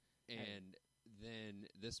 And then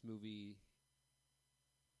this movie,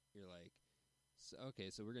 you're like, okay,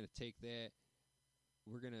 so we're going to take that.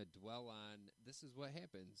 We're going to dwell on, this is what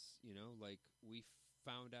happens. We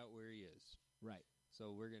found out where he is. Right.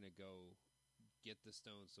 So we're going to go get the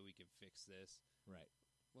stone so we can fix this. Right.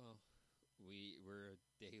 Well, we're a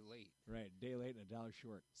day late. Right, a day late and $1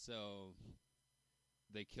 short. So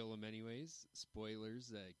they kill him anyways.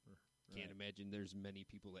 Spoilers. can't imagine there's many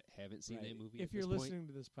people that haven't seen that movie. If at you're this listening point.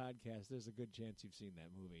 to this podcast, there's a good chance you've seen that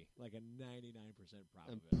movie, like a 99%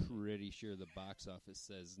 I'm probability. pretty sure the box office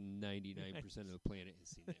says 99% of the planet has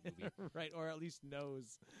seen that movie. Right, or at least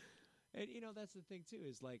knows. And that's the thing too,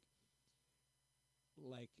 is like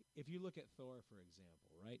if you look at Thor, for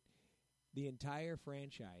example, right? The entire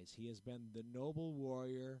franchise, he has been the noble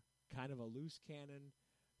warrior, kind of a loose cannon,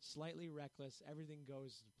 slightly reckless. Everything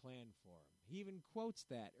goes to plan for him. He even quotes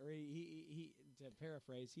that, or he to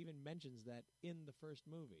paraphrase, he even mentions that in the first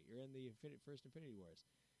movie, or in the first Infinity Wars.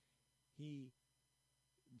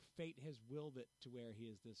 Fate has willed it to where he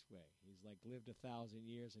is this way. He's like lived 1,000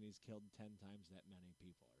 years and he's killed 10 times that many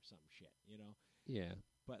people or some shit, Yeah.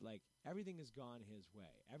 But like everything has gone his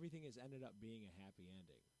way. Everything has ended up being a happy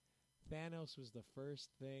ending. Thanos was the first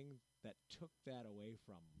thing that took that away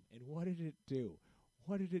from him. And what did it do?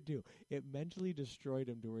 What did it do? It mentally destroyed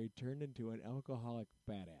him to where he turned into an alcoholic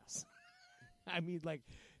badass. I mean, like,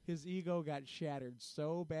 his ego got shattered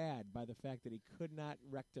so bad by the fact that he could not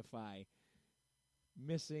rectify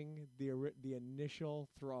missing the initial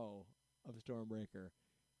throw of Stormbreaker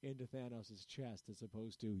into Thanos' chest, as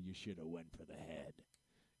opposed to, you should have went for the head.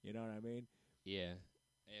 You know what I mean? Yeah,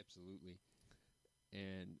 absolutely.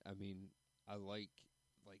 And I mean, I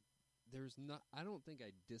I don't think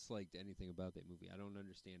I disliked anything about that movie. I don't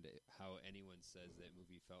understand how anyone says that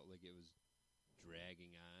movie felt like it was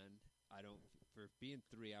dragging on. For being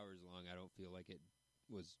 3 hours long, I don't feel like it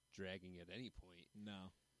was dragging at any point.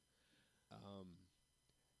 No.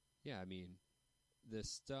 Yeah, I mean, the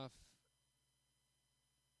stuff,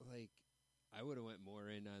 like, I would have went more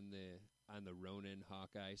in on the Ronin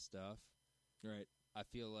Hawkeye stuff. Right. I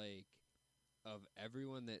feel like of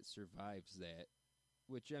everyone that survives that,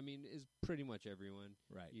 which, I mean, is pretty much everyone.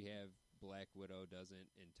 Right. You have Black Widow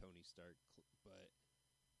doesn't, and Tony Stark, but,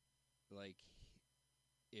 like,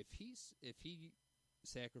 if he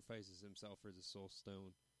sacrifices himself for the Soul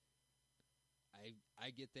Stone, I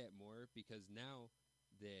get that more, because now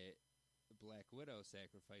that Black Widow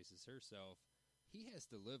sacrifices herself, he has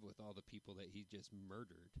to live with all the people that he just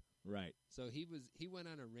murdered. Right. So he went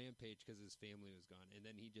on a rampage because his family was gone, and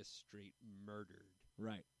then he just straight murdered.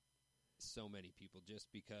 Right. So many people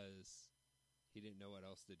just because he didn't know what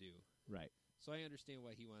else to do. Right. So I understand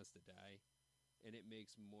why he wants to die, and it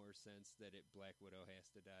makes more sense that Black Widow has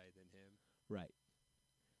to die than him. Right.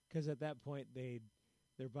 Because at that point,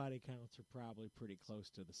 their body counts are probably pretty close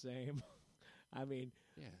to the same. I mean,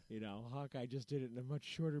 yeah. Hawkeye just did it in a much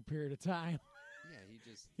shorter period of time. Yeah,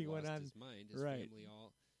 he lost went on his mind. His right. family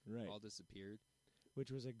all disappeared.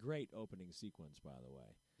 Which was a great opening sequence, by the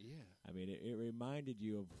way. Yeah. I mean, it reminded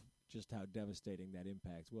you of just how devastating that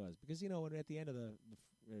impact was. Because, when at the end of the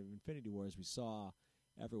Infinity Wars, we saw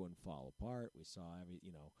everyone fall apart. We saw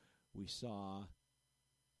we saw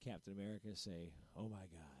Captain America say, "Oh my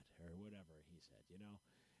God," or whatever he said,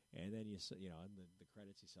 And then in the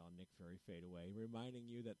credits, you saw Nick Fury fade away, reminding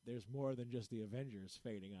you that there's more than just the Avengers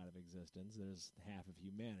fading out of existence. There's half of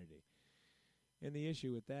humanity. And the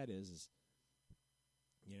issue with that is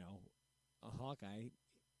a Hawkeye,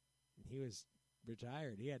 he was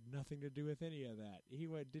retired. He had nothing to do with any of that. He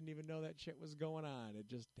didn't even know that shit was going on. It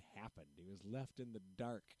just happened. He was left in the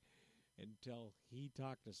dark until he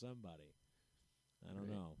talked to somebody. I don't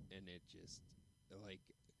know. And it just,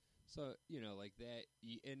 so, like that.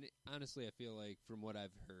 And honestly, I feel like from what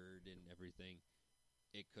I've heard and everything,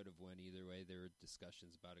 it could have went either way. There were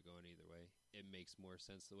discussions about it going either way. It makes more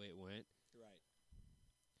sense the way it went. Right.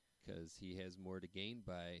 Because he has more to gain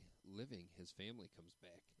by living. His family comes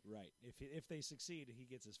back. Right. If they succeed, he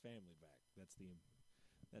gets his family back. That's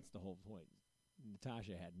the whole point.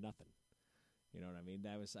 Natasha had nothing. You know what I mean?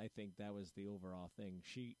 I think that was the overall thing.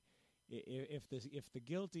 If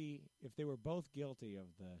they were both guilty of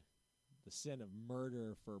the sin of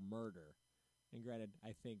murder for murder, and granted,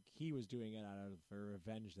 I think he was doing it out of a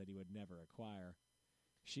revenge that he would never acquire.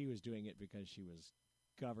 She was doing it because she was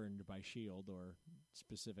governed by S.H.I.E.L.D. or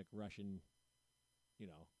specific Russian,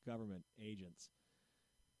 government agents.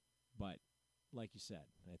 But, like you said,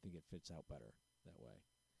 I think it fits out better that way.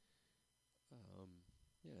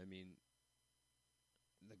 Yeah, I mean,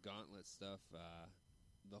 the gauntlet stuff,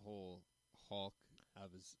 the whole Hulk, I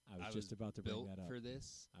was just about to bring that up. For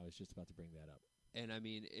this. I was just about to bring that up. And I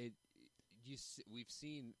mean,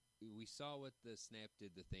 we saw what the snap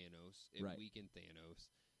did to Thanos. It weakened Thanos.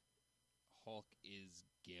 Hulk is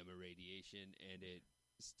gamma radiation, and it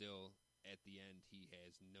still, at the end, he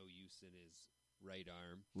has no use in his right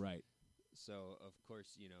arm. Right. So, of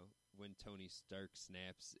course, when Tony Stark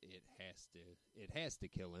snaps, it has to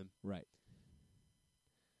kill him. Right.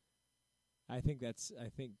 I think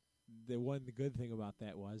the good thing about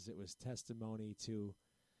that was it was testimony to,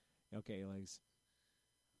 okay, like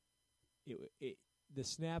the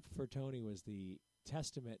snap for Tony was the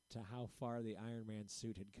testament to how far the Iron Man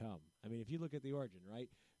suit had come. I mean, if you look at the origin, right?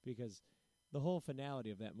 Because the whole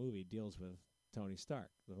finality of that movie deals with Tony Stark.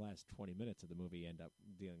 The last 20 minutes of the movie end up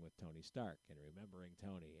dealing with Tony Stark and remembering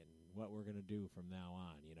Tony and what we're going to do from now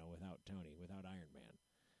on, without Tony, without Iron Man.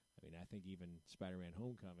 I mean, I think even Spider-Man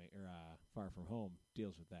Homecoming or Far From Home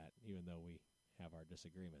deals with that, even though we have our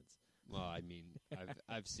disagreements. Well, I mean,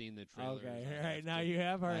 I've seen the trailer. Okay, all right, now you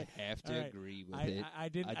have. All right, I have to agree with it. I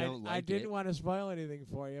didn't. I didn't want to spoil anything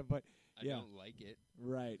for you, but I don't like it.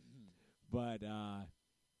 Right, but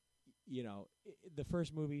the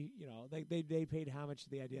first movie, they paid homage to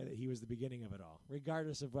the idea that he was the beginning of it all,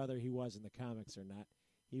 regardless of whether he was in the comics or not.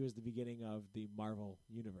 He was the beginning of the Marvel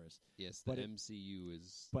universe. Yes, the MCU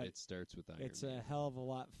is. But it starts with Iron Man. It's a hell of a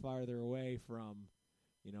lot farther away from,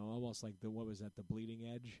 almost like what was that, the Bleeding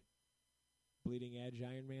Edge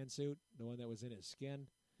Iron Man suit, the one that was in his skin.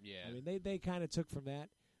 Yeah. I mean, they kind of took from that,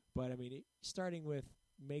 but I mean, starting with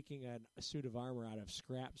making a suit of armor out of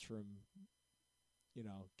scraps from,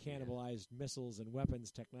 cannibalized missiles and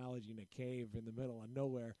weapons technology in a cave in the middle of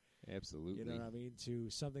nowhere. Absolutely. You know what I mean? To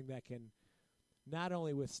something that can not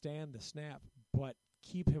only withstand the snap, but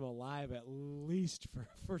keep him alive at least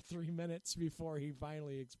for 3 minutes before he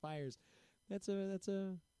finally expires. That's a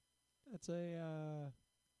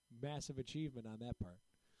massive achievement on that part.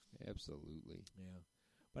 Absolutely. Yeah,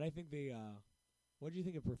 but I think what do you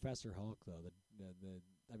think of Professor Hulk though?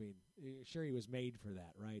 I mean, sure he was made for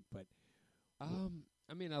that, right? But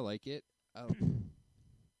I mean, I like it.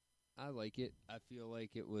 I like it. I feel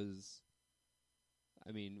like it was.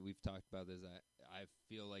 I mean, we've talked about this. I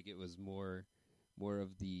feel like it was more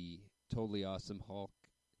of the totally awesome Hulk,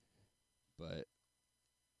 but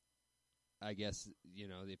I guess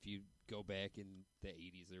if you go back in the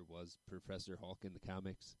 80s, there was Professor Hulk in the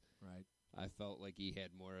comics. Right. I felt like he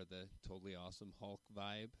had more of the totally awesome Hulk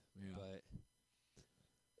vibe. Yeah.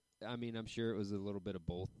 But I mean, I'm sure it was a little bit of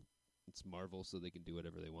both. It's Marvel, so they can do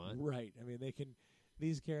whatever they want. Right. I mean, they can.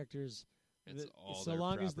 These characters. It's all so their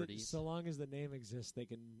long properties. so long as the name exists, they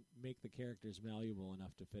can make the characters malleable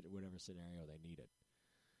enough to fit whatever scenario they need it.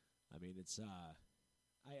 I mean, it's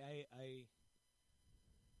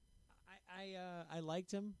I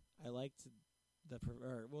liked him. I liked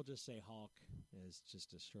or we'll just say Hulk, is just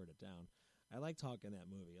to short it down. I liked Hulk in that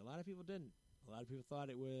movie. A lot of people didn't. A lot of people thought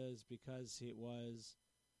it was because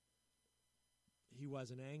he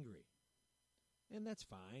wasn't angry. And that's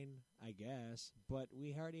fine, I guess. But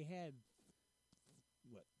we already had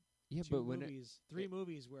three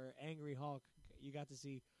movies where angry Hulk, you got to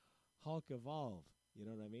see Hulk evolve. You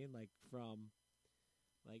know what I mean? Like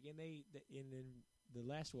in the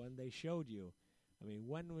last one they showed you. I mean,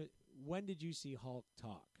 when did you see Hulk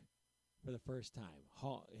talk for the first time?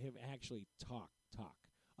 Him actually talk,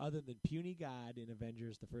 other than puny God in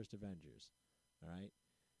Avengers, the first Avengers. All right.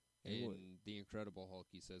 In The Incredible Hulk,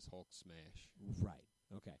 he says Hulk smash. Right.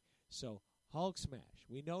 Okay. So Hulk smash.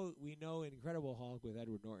 We know in Incredible Hulk with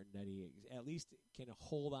Edward Norton that he at least can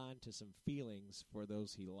hold on to some feelings for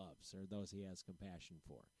those he loves or those he has compassion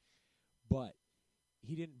for. But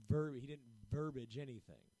he didn't verbiage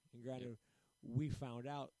anything. And granted, we found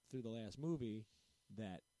out through the last movie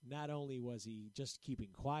that not only was he just keeping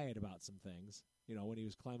quiet about some things, when he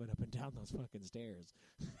was climbing up and down those fucking stairs.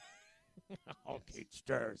 Hulk hates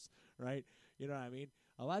stairs, right? You know what I mean?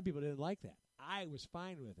 A lot of people didn't like that. I was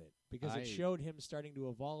fine with it because it showed him starting to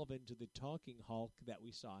evolve into the talking Hulk that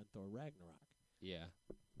we saw in Thor Ragnarok. Yeah.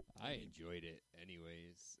 I enjoyed it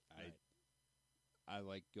anyways. Right. I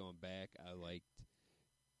liked going back. I liked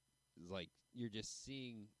you're just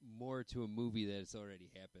seeing more to a movie that's already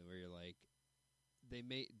happened where you're like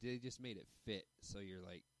they just made it fit, so you're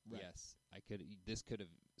like, right. Yes, this could have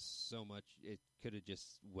so much, it could have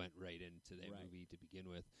just went right into that movie to begin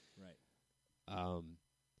with. Right.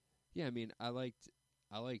 Yeah, I mean, I liked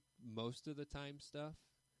most of the time stuff.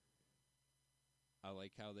 I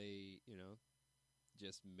like how they,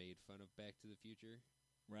 just made fun of Back to the Future.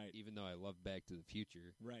 Right. Even though I love Back to the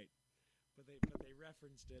Future. Right. But they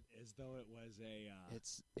referenced it as though it was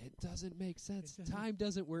it doesn't make sense. Time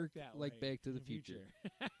doesn't work that like Back to the Future.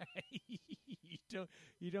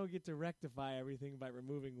 you don't get to rectify everything by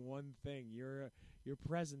removing one thing. Your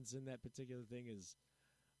presence in that particular thing is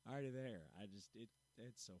already there.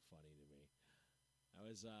 It's so funny to me. I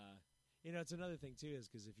was it's another thing too, is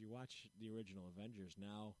because if you watch the original Avengers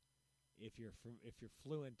now, if you're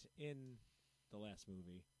fluent in the last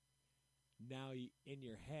movie. Now, in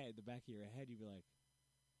your head, the back of your head, you'd be like,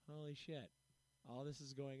 holy shit, all this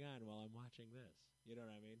is going on while I'm watching this. You know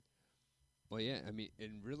what I mean? Well, yeah, I mean,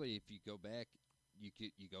 and really, if you go back, you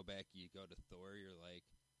go back, you go to Thor. You're like,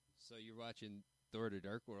 so you're watching Thor: The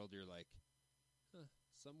Dark World. You're like, huh,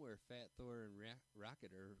 somewhere Fat Thor and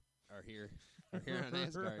Rocket are here on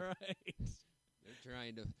Asgard. Right.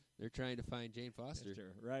 They're trying to find Jane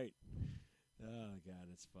Foster. Right. Oh God,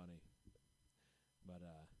 it's funny. But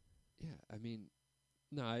yeah, I mean,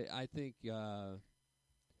 no, I think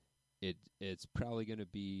it's probably going to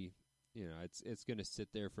be, it's going to sit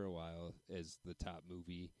there for a while as the top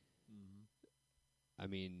movie. mm-hmm. I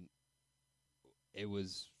mean, it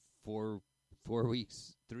was 3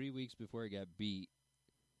 weeks before it got beat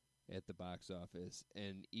at the box office,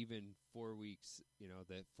 and even 4 weeks,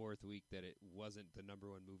 that fourth week that it wasn't the number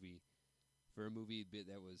one movie for a movie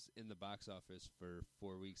that was in the box office for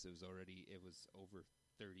 4 weeks. It was over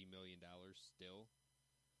 $30 million still.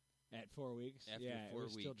 At 4 weeks? After yeah, 4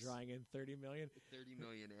 weeks. Still drawing in $30 million. $30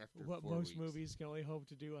 million after what 4 most weeks. movies can only hope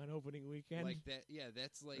to do on opening weekend. Like that, yeah.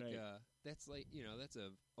 That's like right. that's a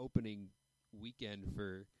opening weekend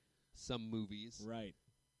for some movies. Right.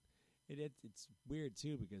 It's weird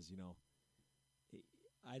too because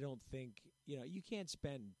I don't think you can't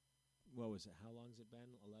spend what was it? How long has it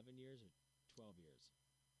been? 11 years or 12 years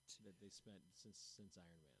that they spent since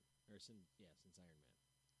Iron Man since Iron Man.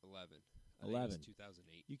 11. 11.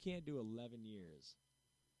 2008. You can't do 11 years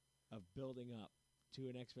of building up to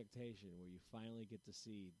an expectation where you finally get to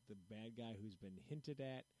see the bad guy who's been hinted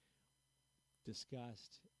at,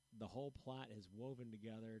 discussed. The whole plot has woven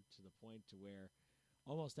together to the point to where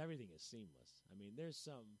almost everything is seamless. I mean, there's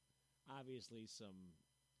obviously some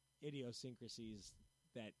idiosyncrasies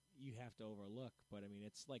that you have to overlook, but I mean,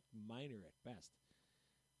 it's like minor at best.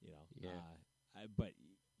 Yeah.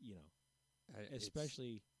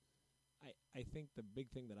 Especially. I think the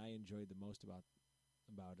big thing that I enjoyed the most about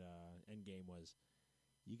Endgame was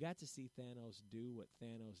you got to see Thanos do what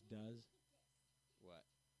Thanos does. What?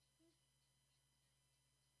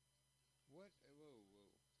 What? Whoa.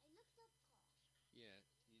 I looked up call. Yeah,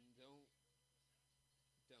 you don't.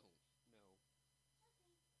 No.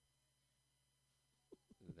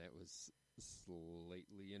 Okay. That was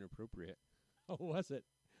slightly inappropriate. Oh, was it?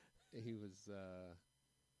 He was.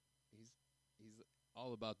 He's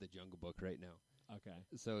all about the Jungle Book right now. Okay.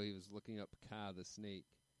 So he was looking up Kaa the snake,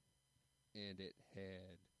 and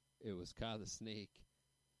it was Kaa the snake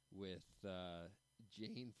with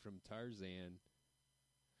Jane from Tarzan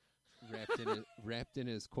wrapped in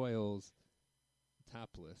his coils,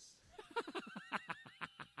 topless.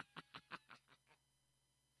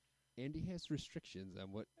 And he has restrictions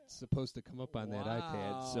on what's supposed to come up on that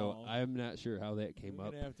iPad, so I'm not sure how that came up.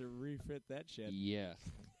 We're gonna have to refit that shit. Yeah.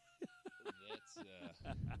 That's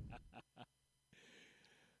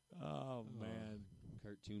oh man,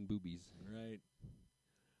 cartoon boobies. Right.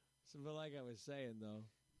 So, but like I was saying though,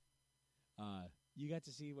 you got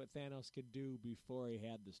to see what Thanos could do before he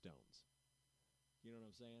had the stones. You know what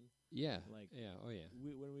I'm saying? Yeah. Like, yeah. Oh yeah.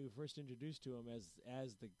 When we were first introduced to him as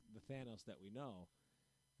the Thanos that we know,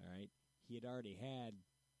 all right, he had already had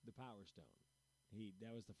the Power Stone.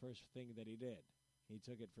 That was the first thing that he did. He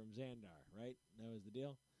took it from Xandar, right? That was the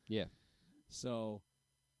deal. Yeah. So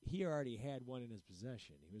he already had one in his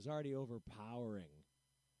possession. He was already overpowering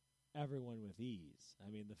everyone with ease. I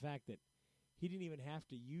mean, the fact that he didn't even have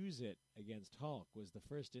to use it against Hulk was the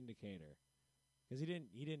first indicator, because he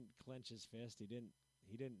didn't clench his fist. He didn't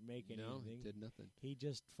make anything. No, he did nothing. He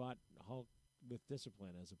just fought Hulk with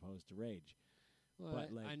discipline as opposed to rage. Well, but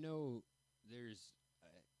I know there's.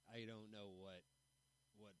 I don't know what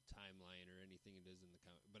timeline or anything it is in the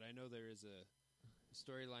comic, but I know there is a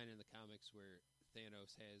storyline in the comics where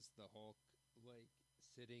Thanos has the Hulk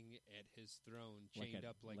sitting at his throne, chained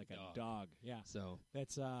up like a dog. Yeah. So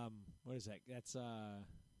that's what is that? That's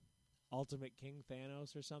Ultimate King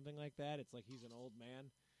Thanos or something like that. It's like he's an old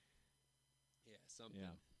man. Yeah, something.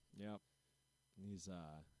 Yeah. Yep. He's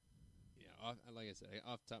yeah. Like I said,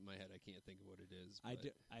 off the top of my head, I can't think of what it is. I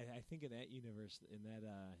think in that universe, in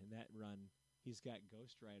that run, he's got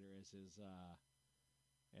Ghost Rider as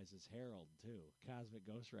his herald too. Cosmic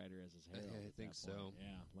Ghost Rider as his herald. I think so.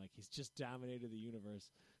 Yeah, like he's just dominated the universe.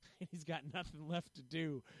 He's got nothing left to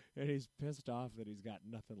do, and he's pissed off that he's got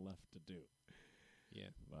nothing left to do. Yeah,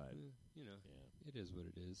 but it is what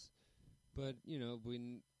it is. But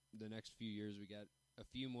when the next few years, we got a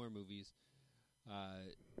few more movies.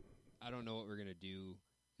 I don't know what we're gonna do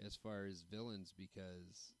as far as villains,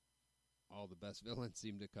 because all the best villains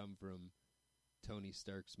seem to come from Tony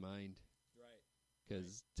Stark's mind. Right.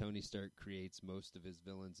 Because Tony Stark creates most of his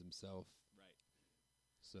villains himself. Right.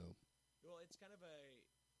 So. Well, it's kind of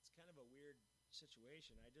a weird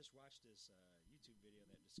situation. I just watched this YouTube video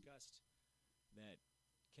that discussed that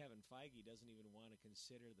Kevin Feige doesn't even want to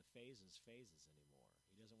consider the phases anymore.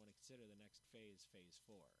 He doesn't want to consider the next phase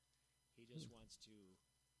 4. He just wants to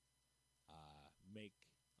make,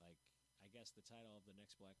 like, I guess the title of the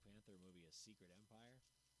next Black Panther movie is Secret Empire.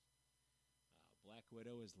 Black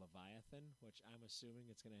Widow is Leviathan, which I'm assuming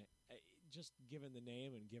it's going to, just given the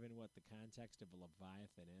name and given what the context of a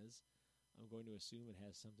Leviathan is, I'm going to assume it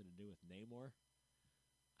has something to do with Namor.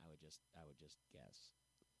 I would just guess.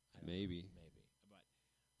 Maybe. But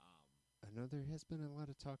I know there has been a lot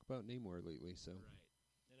of talk about Namor lately, so.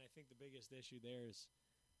 right. And I think the biggest issue there is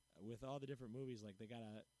with all the different movies, like they got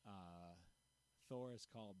a Thor is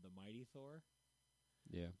called the Mighty Thor.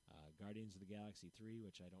 Yeah. Guardians of the Galaxy 3,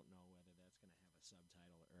 which I don't know whether that's going to have a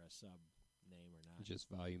subtitle or a sub name or not. Just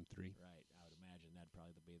Volume 3. Right. I would imagine that'd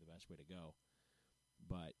probably be the best way to go.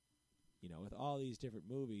 But, with all these different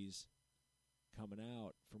movies coming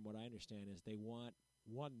out, from what I understand, is they want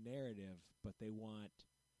one narrative, but they want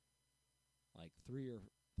like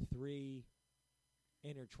three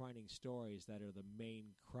intertwining stories that are the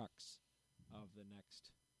main crux of the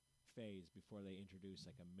next phase before they introduce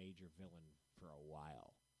like a major villain for a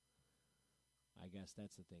while. I guess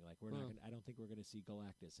that's the thing. Like I don't think we're going to see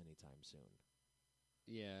Galactus anytime soon.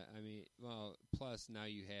 Yeah, I mean, plus now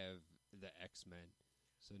you have the X-Men.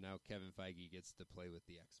 So now Kevin Feige gets to play with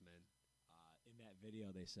the X-Men. In that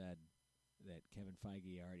video they said that Kevin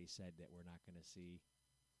Feige already said that we're not going to see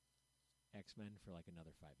X-Men for like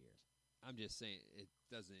another 5 years. I'm just saying it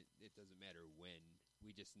doesn't matter when.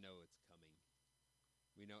 We just know it's coming.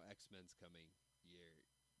 We know X-Men's coming.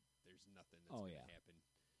 There's nothing that's going to happen.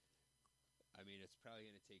 I mean, it's probably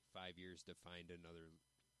going to take 5 years to find another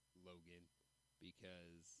Logan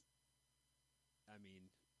because, I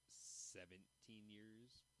mean, 17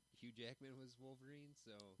 years Hugh Jackman was Wolverine,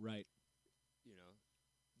 so right.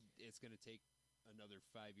 It's going to take another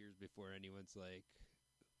 5 years before anyone's like,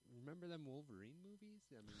 remember them Wolverine movies?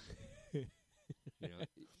 I mean,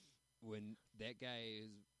 when that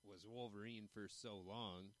guy was Wolverine for so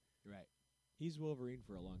long. Right. He's Wolverine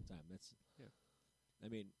for a long time. I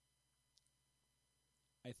mean,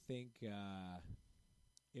 I think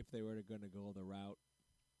if they were going to go the route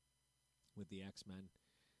with the X-Men,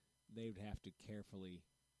 they would have to carefully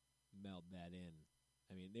meld that in.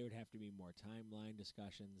 I mean, there would have to be more timeline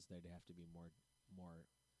discussions. There'd have to be more.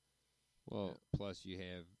 Well, plus you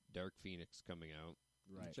have Dark Phoenix coming out,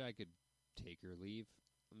 right? Which I could take or leave.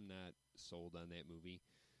 I'm not sold on that movie.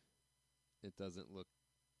 It doesn't look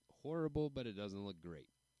horrible, but it doesn't look great.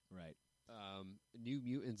 Right. New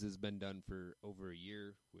Mutants has been done for over a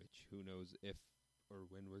year, which who knows if or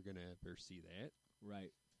when we're going to ever see that.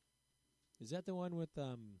 Right. Is that the one with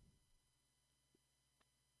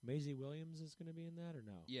Maisie Williams is going to be in that or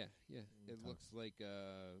no? Yeah. It looks like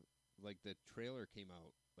the trailer came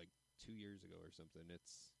out like 2 years ago or something.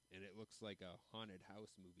 And it looks like a haunted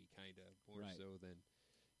house movie kind of more so than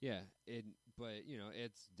but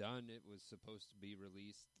it's done. It was supposed to be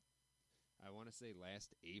released I want to say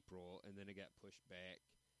last April, and then it got pushed back,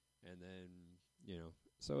 and then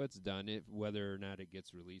so it's done. Whether or not it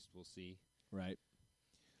gets released, we'll see. Right.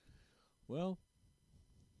 Well,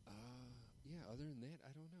 other than that,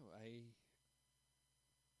 I don't know.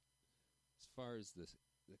 As far as the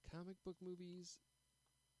comic book movies,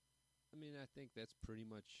 I mean, I think that's pretty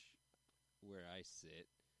much where I sit.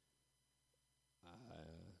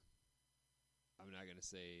 I'm not going to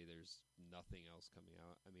say there's nothing else coming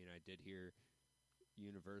out. I mean, I did hear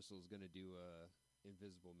Universal's going to do a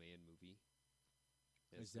Invisible Man movie.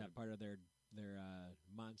 Is that part of their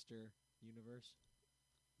monster universe?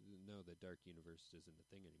 No, the Dark Universe isn't a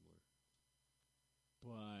thing anymore.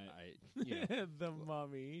 But the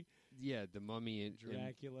Mummy. Yeah, the Mummy and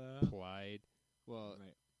Dracula implied. Well,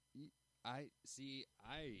 right. I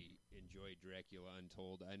enjoyed Dracula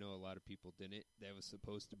Untold. I know a lot of people didn't. That was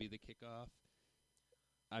supposed to be the kickoff.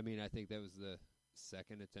 I mean, I think that was the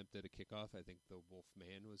second attempt at a kickoff. I think The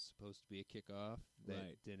Wolfman was supposed to be a kickoff.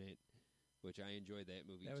 That didn't, which I enjoyed that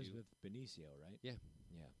movie too. That was with Benicio, right? Yeah.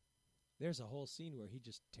 There's a whole scene where he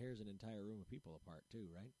just tears an entire room of people apart too,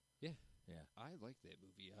 right? Yeah. Yeah. I liked that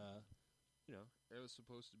movie. It was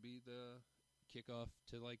supposed to be the kickoff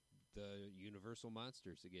to like the Universal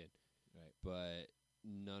monsters again. Right. But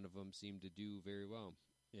none of them seemed to do very well.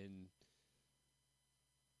 And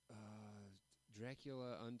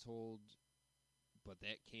Dracula Untold, but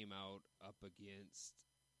that came out up against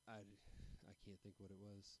I can't think what it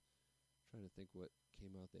was. I'm trying to think what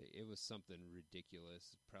came out there. It was something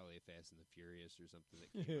ridiculous, probably a Fast and the Furious or something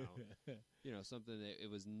that came out. Something that it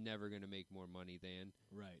was never going to make more money than.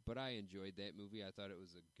 Right. But I enjoyed that movie. I thought it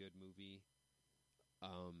was a good movie.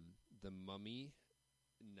 The Mummy,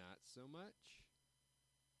 not so much.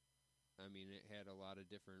 I mean, it had a lot of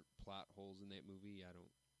different plot holes in that movie.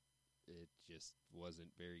 It just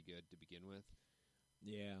wasn't very good to begin with.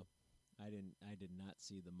 Yeah, I did not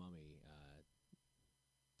see The Mummy.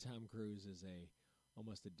 Tom Cruise is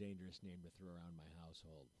almost a dangerous name to throw around my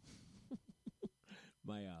household.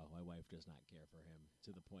 My wife does not care for him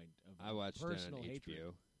to the point of I watched personal it on hatred.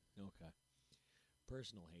 HBO. Okay,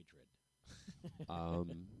 personal hatred.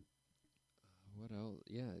 What else?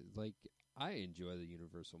 Yeah, like I enjoy the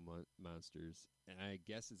Universal Monsters, and I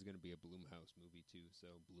guess it's going to be a Blumhouse movie too. So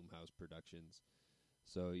Blumhouse Productions.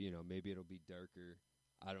 So maybe it'll be darker.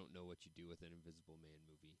 I don't know what you do with an Invisible Man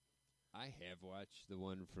movie. I have watched the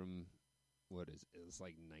one from what is it? It's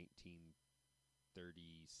like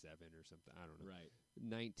 1937 or something. I don't know. Right.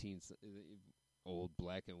 Old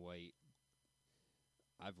black and white.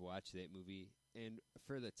 I've watched that movie, and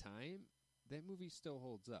for the time, that movie still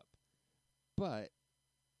holds up. But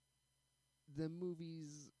the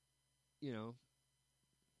movies,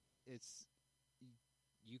 it's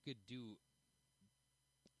you could do.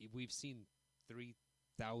 We've seen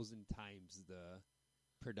 3,000 times the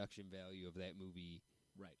production value of that movie,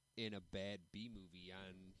 right, in a bad B movie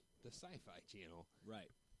on the Sci-Fi Channel,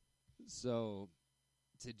 right. So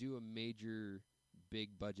to do a major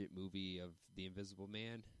big budget movie of The Invisible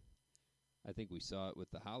Man, I think we saw it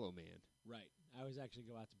with The Hollow Man. Right. I was actually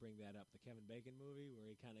about to bring that up, the Kevin Bacon movie where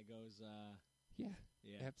he kind of goes, yeah,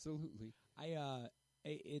 absolutely.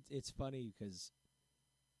 It's funny because,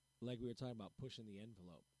 like we were talking about pushing the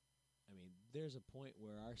envelope. I mean, there's a point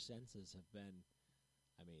where our senses have been,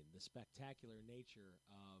 the spectacular nature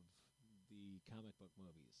of the comic book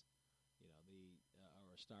movies, or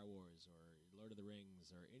Star Wars or Lord of the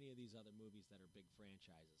Rings or any of these other movies that are big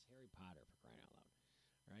franchises, Harry Potter for crying out loud,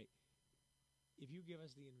 right? If you give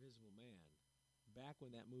us The Invisible Man, back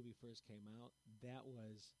when that movie first came out, that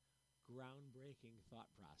was groundbreaking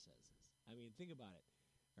thought processes. I mean, think about it,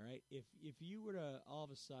 all right? If you were to all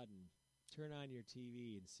of a sudden turn on your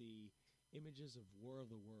TV and see images of War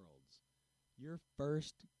of the Worlds, your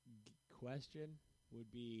first question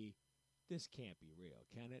would be, this can't be real,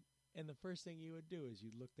 can it? And the first thing you would do is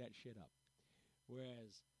you'd look that shit up.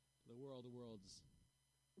 Whereas the War of the Worlds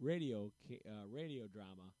radio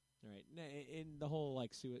drama, all right, in the whole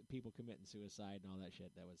people committing suicide and all that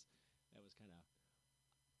shit, that was kind of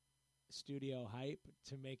studio hype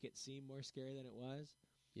to make it seem more scary than it was.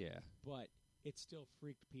 Yeah, but it still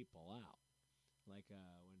freaked people out. Like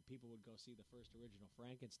when people would go see the first original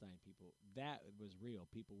Frankenstein, that was real.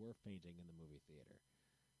 People were fainting in the movie theater.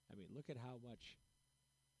 I mean, look at how much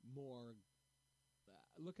more.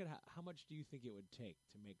 Look at how much do you think it would take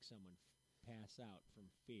to make someone pass out from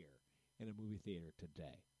fear in a movie theater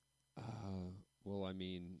today? Well, I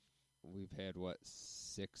mean, we've had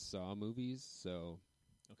 6 Saw movies, so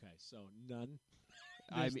okay, so none.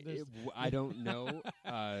 I don't know.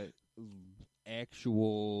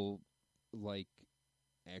 Actual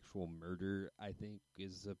murder, I think,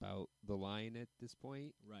 is about the line at this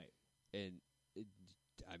point, right? And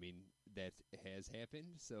that has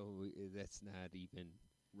happened, so that's not even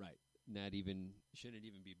right. Shouldn't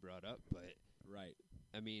even be brought up. But right.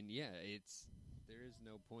 I mean, yeah, there is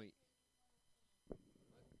no point.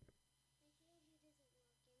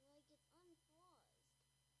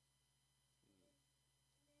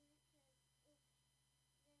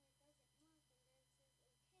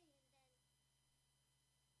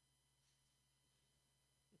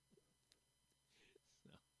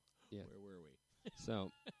 Yeah. Where were we?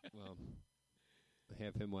 So, well, I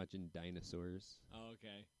have him watching dinosaurs. Oh,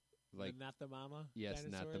 okay. Like not the mama? Yes,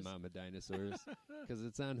 dinosaurs? Not the mama dinosaurs. Because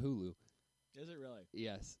it's on Hulu. Is it really?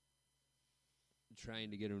 Yes.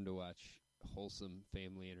 Trying to get him to watch wholesome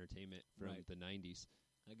family entertainment from the 90s.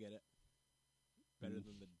 I get it. Better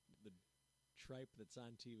than the tripe that's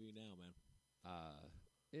on TV now, man.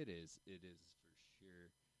 It is for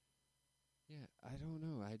sure. Yeah, I don't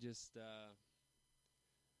know. I just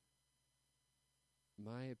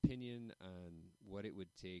my opinion on what it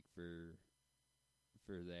would take for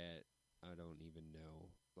that, I don't even know.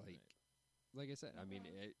 Like I said, I mean,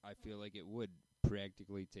 I feel like it would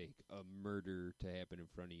practically take a murder to happen in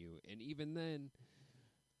front of you, and even then,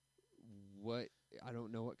 I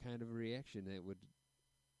don't know what kind of reaction it would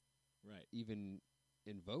even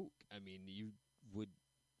invoke. I mean,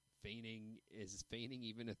 is feigning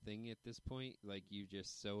even a thing at this point? Like, you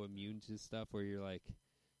just so immune to stuff where you're like,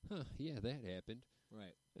 huh, yeah, that happened.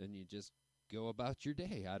 Right. And you just go about your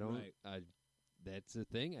day. That's a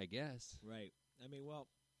thing, I guess. Right. I mean, well,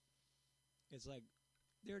 it's like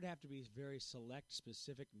there'd have to be very select,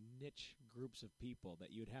 specific niche groups of people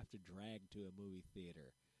that you'd have to drag to a movie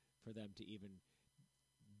theater for them to even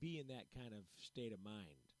be in that kind of state of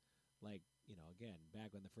mind. Like, again,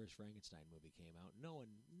 back when the first Frankenstein movie came out, no one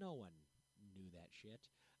knew that shit.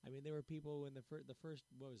 I mean, there were people in the first,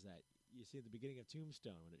 what was that? You see at the beginning of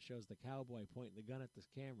Tombstone when it shows the cowboy pointing the gun at the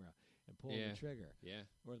camera and pulling the trigger. Yeah.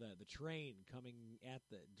 Or the train coming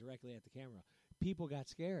directly at the camera. People got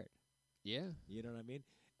scared. Yeah. You know what I mean?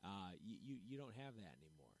 You don't have that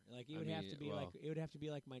anymore. Like it would have to be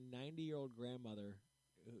like my 90-year-old grandmother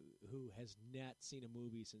who has not seen a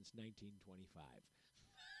movie since 1925.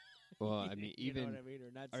 Well, I mean, you know what I mean?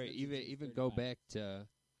 Or not. All right, even go back to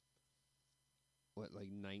what,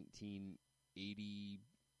 like 1980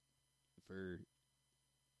 for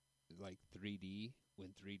like 3D, when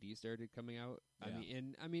 3D started coming out. Yeah.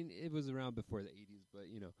 I mean it was around before the 80s, but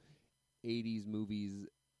 80s movies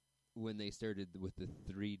when they started with the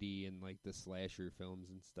 3D and like the slasher films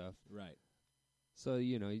and stuff. Right. So,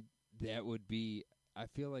 that would be, I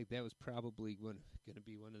feel like that was probably going to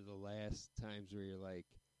be one of the last times where you're like,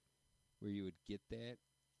 where you would get that.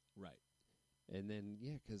 Right. And then,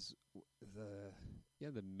 because the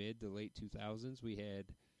mid to late 2000s, we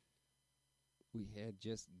had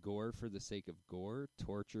just gore for the sake of gore,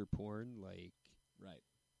 torture porn, like. Right.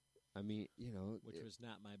 I mean, which was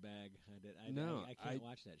not my bag. I can't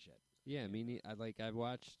watch that shit. Yeah, I mean, I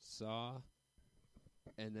watched Saw,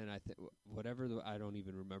 and then I don't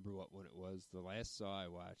even remember what one it was. The last Saw I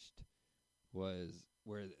watched was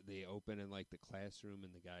where they open in like the classroom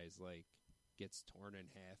and the guy's like gets torn in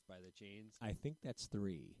half by the chains. I think that's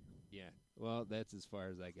 3. Yeah. Well, that's as far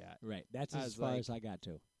as I got. Right. That's as far as I got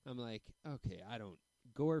too. I'm like, okay,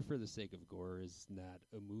 gore for the sake of gore is not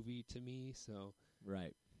a movie to me, so.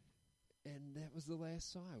 Right. And that was the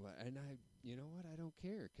last Saw I watched. And you know what? I don't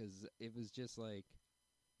care, because it was just like,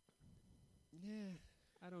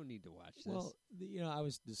 I don't need to watch this. Well, I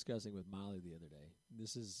was discussing with Molly the other day.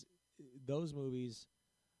 Those movies,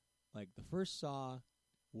 like the first Saw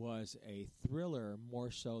was a thriller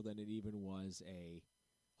more so than it even was a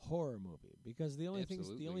horror movie, because the only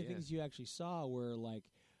things you actually saw were like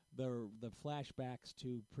the flashbacks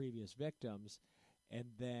to previous victims, and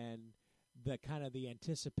then the kind of the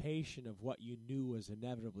anticipation of what you knew was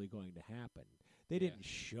inevitably going to happen. They didn't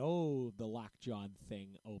show the lockjaw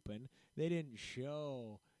thing open. They didn't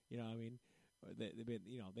show,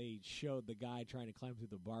 they showed the guy trying to climb through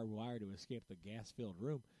the barbed wire to escape the gas-filled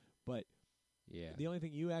room. But the only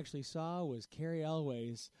thing you actually saw was Cary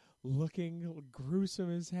Elwes looking gruesome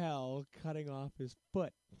as hell, cutting off his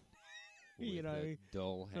foot. With a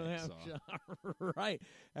dull hacksaw. Right.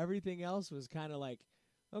 Everything else was kind of like,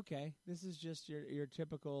 okay, this is just your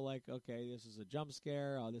typical, like, okay, this is a jump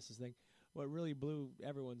scare. Oh, this is thing. What really blew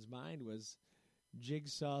everyone's mind was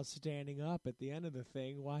Jigsaw standing up at the end of the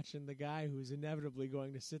thing, watching the guy who's inevitably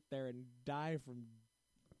going to sit there and die from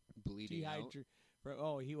bleeding out.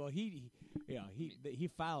 He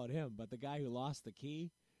followed him, but the guy who lost the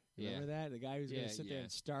key, remember that? The guy who's going to sit there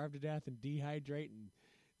and starve to death and dehydrate, and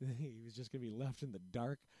he was just going to be left in the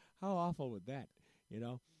dark. How awful would that,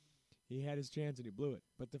 He had his chance and he blew it.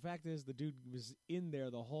 But the fact is, the dude was in there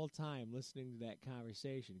the whole time listening to that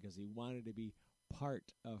conversation because he wanted to be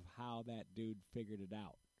part of how that dude figured it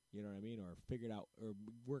out. You know what I mean? Or figured out or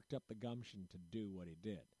worked up the gumption to do what he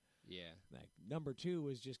did. Yeah. Like, number 2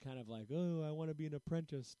 was just kind of like, oh, I want to be an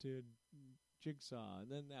apprentice to Jigsaw.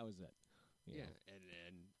 And then that was it. Yeah, and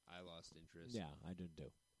then I lost interest. Yeah, I did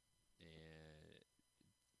too. And,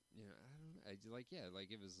 I don't know.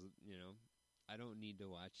 It was, I don't need to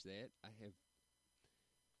watch that. I have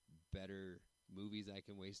better movies I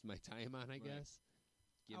can waste my time on, I guess.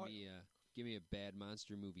 Give me a bad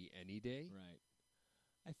monster movie any day. Right.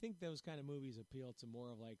 I think those kind of movies appeal to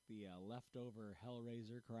more of like the leftover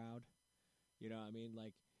Hellraiser crowd. You know what I mean?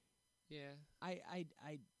 Like, yeah.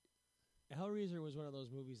 Hellraiser was one of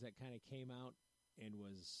those movies that kind of came out and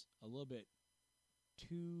was a little bit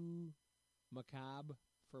too macabre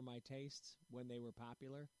for my tastes when they were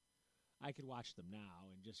popular. I could watch them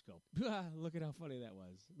now and just go, look at how funny that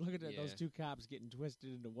was. Look at those 2 cops getting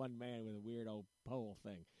twisted into one man with a weird old pole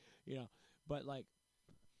thing. But like,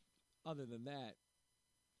 other than that,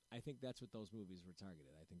 I think that's what those movies were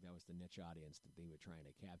targeted. I think that was the niche audience that they were trying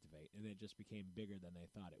to captivate, and it just became bigger than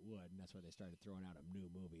they thought it would, and that's why they started throwing out a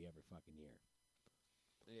new movie every fucking year.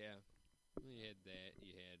 Yeah. You had that.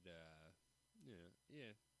 You had,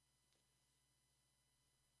 yeah.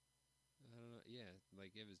 I don't know. Yeah,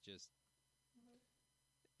 like it was just,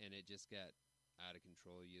 and it just got out of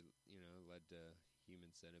control. Led to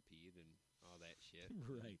Human Centipede and all that shit.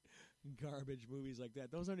 Right. Garbage movies like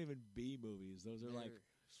that. Those aren't even B movies. Those are like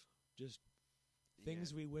just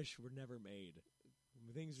things we wish were never made.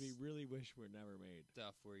 Things we really wish were never made.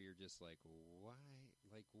 Stuff where you're just like, why?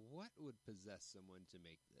 Like, what would possess someone to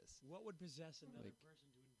make this? What would possess another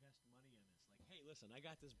person to invest money in this? Like, hey, listen, I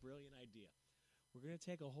got this brilliant idea. We're going to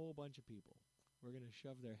take a whole bunch of people. We're going to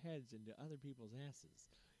shove their heads into other people's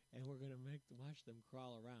asses, and we're going to watch them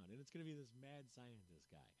crawl around. And it's going to be this mad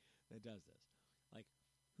scientist guy that does this. Like,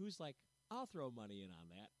 who's like, I'll throw money in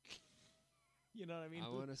on that. You know what I mean?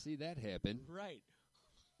 I want to see that happen. Right.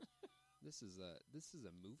 This is a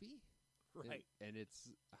movie? Right. And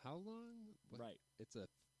it's how long? Right. It's a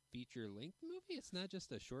feature-length movie? It's not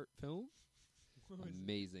just a short film?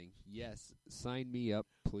 Amazing. Yes. Sign me up,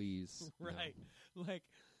 please. Right. No. Like,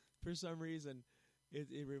 for some reason,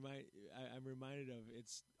 I'm reminded of,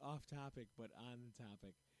 it's off topic, but on the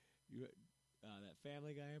topic. That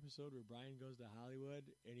Family Guy episode where Brian goes to Hollywood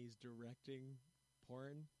and he's directing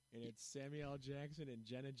porn, and it's Samuel L. Jackson and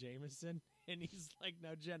Jenna Jameson. And he's like,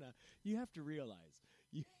 now, Jenna, you have to realize,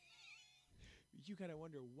 you kind of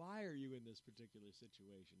wonder, why are you in this particular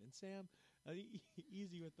situation? And Sam,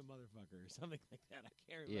 easy with the motherfucker or something like that. I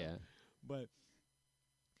can't remember. Yeah. But,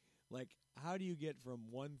 like, how do you get from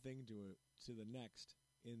one thing to the next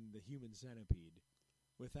in the human centipede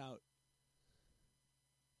without,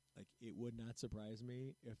 like, it would not surprise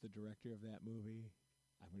me if the director of that movie,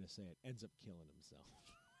 I'm going to say it, ends up killing himself.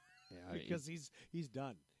 Yeah, because he's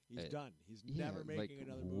done. He's done. He's never making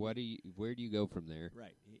another movie. Where do you go from there?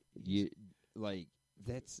 Right.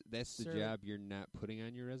 That's the job you're not putting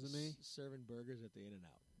on your resume? Serving burgers at the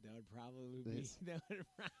In-N-Out. That would probably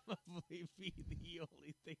be the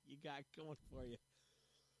only thing you got going for you.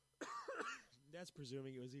 That's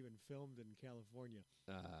presuming it was even filmed in California.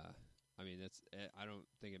 I mean, I don't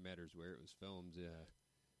think it matters where it was filmed.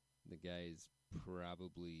 The guy's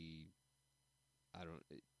probably,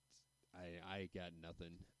 I got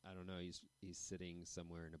nothing. I don't know. He's sitting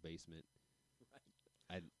somewhere in a basement.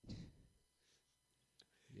 Right.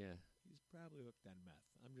 Yeah. He's probably hooked on meth.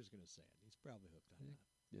 I'm just going to say it. He's probably hooked on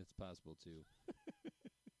meth. It's possible, too.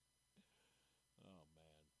 Oh,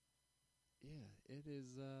 man. Yeah, it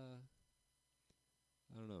is,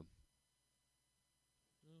 I don't know.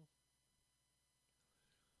 Well,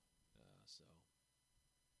 so.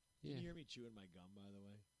 Yeah. Can you hear me chewing my gum, by the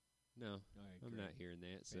way? No, all right, I'm great. not hearing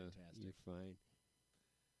that, Fantastic. So you're fine.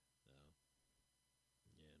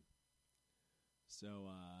 Yeah. So,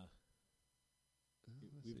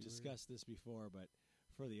 we've discussed this before, but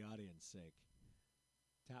for the audience's sake,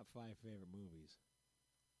 top 5 favorite movies.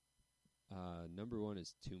 Number 1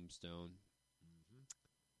 is Tombstone.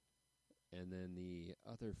 Mm-hmm. And then the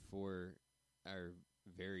other 4 are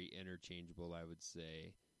very interchangeable, I would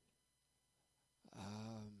say.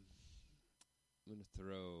 I'm going to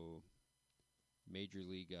throw Major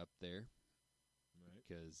League up there. Right.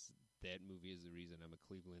 Because that movie is the reason I'm a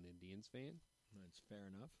Cleveland Indians fan. That's fair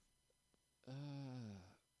enough.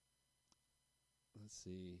 Let's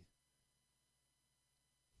see.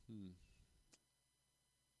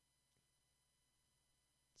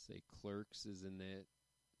 Say Clerks is in that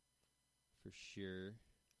for sure.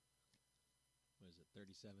 What is it,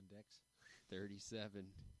 37 dicks?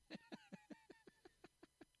 37.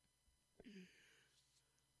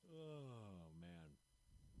 Oh, man.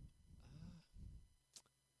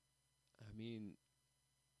 I mean,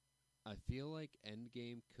 I feel like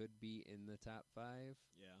Endgame could be in the top 5.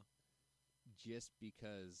 Yeah. Just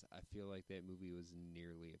because I feel like that movie was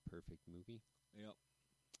nearly a perfect movie. Yep.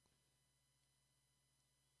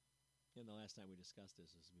 And the last time we discussed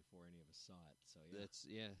this was before any of us saw it. So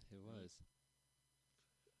yeah. It was.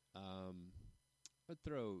 I'd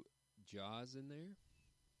throw Jaws in there.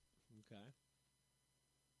 Okay.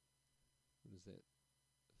 What is that?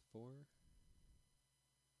 4?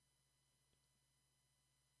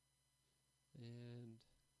 And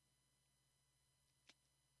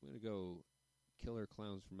I'm going to go Killer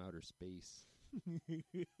Clowns from Outer Space.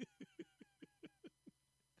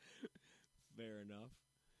 Fair enough.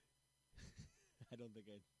 I don't think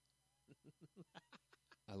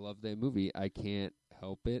I love that movie. I can't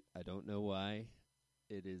help it. I don't know why.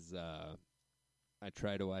 It is, I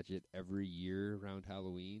try to watch it every year around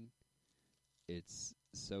Halloween. It's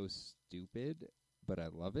so stupid, but I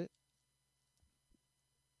love it.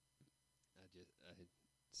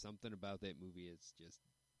 Something about that movie is just,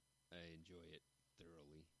 I enjoy it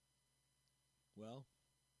thoroughly. Well.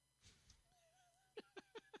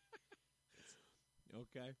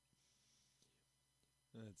 Okay.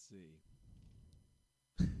 Let's see.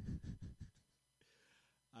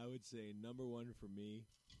 I would say number 1 for me,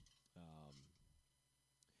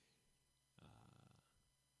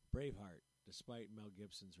 Braveheart, despite Mel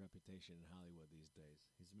Gibson's reputation in Hollywood these days.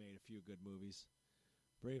 He's made a few good movies.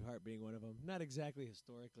 Braveheart being one of them. Not exactly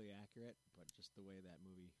historically accurate, but just the way that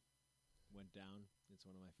movie went down. It's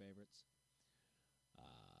one of my favorites.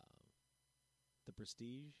 The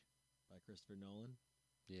Prestige by Christopher Nolan.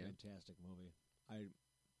 Yeah. Fantastic movie.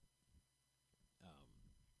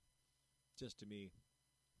 Just to me,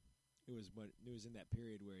 it was in that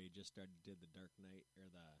period where he just did the Dark Knight or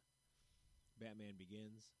the Batman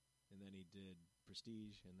Begins, and then he did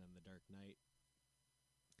Prestige, and then the Dark Knight.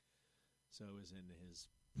 So it was in his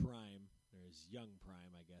prime, or his young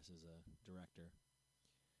prime, I guess, as a director.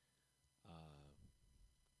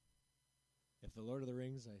 If the Lord of the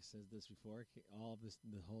Rings, I said this before, all of this,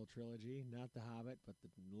 the whole trilogy, not The Hobbit, but the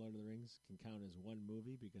Lord of the Rings, can count as one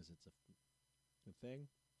movie because it's a thing,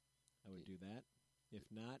 I would do that. If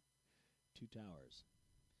not, Two Towers.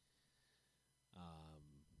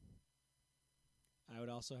 I would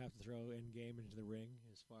also have to throw Endgame into the ring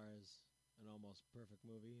as far as an almost perfect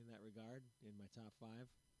movie in that regard in my top 5.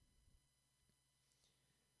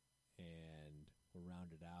 And we'll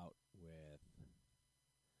round it out with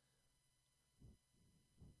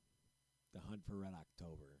The Hunt for Red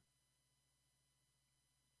October.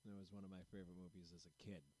 That was one of my favorite movies as a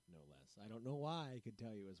kid, no less. I don't know why I could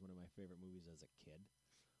tell you it was one of my favorite movies as a kid,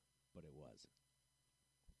 but it was.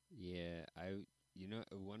 Yeah,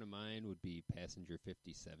 one of mine would be Passenger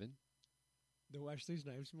 57. The Wesley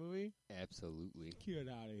Snipes movie? Absolutely. Get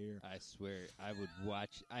out of here. I swear, I would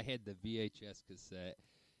watch. I had the VHS cassette,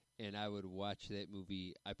 and I would watch that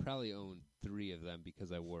movie. I probably owned 3 of them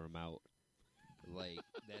because I wore them out. Like,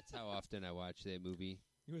 that's how often I watched that movie.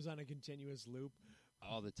 It was on a continuous loop.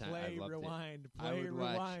 All the time. Play, I loved rewind, it. play,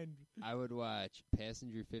 rewind. I would watch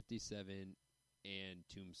Passenger 57 and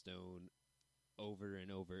Tombstone over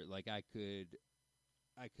and over. Like, I could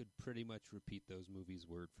pretty much repeat those movies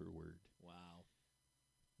word for word. Wow.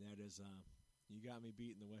 That is, you got me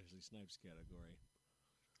beat in the Wesley Snipes category.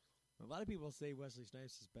 A lot of people say Wesley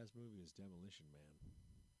Snipes' best movie is Demolition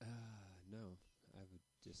Man. No, I would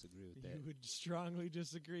disagree with that. You would strongly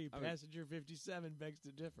disagree. Passenger 57 begs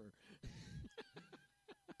to differ.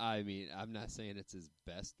 I mean, I'm not saying it's his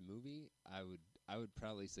best movie. I would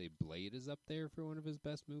probably say Blade is up there for one of his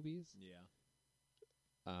best movies. Yeah.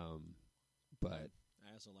 But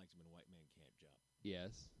I also liked him in White Man Can't Jump.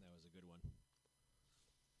 Yes. That was a good one.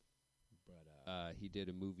 But he did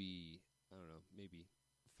a movie, I don't know, maybe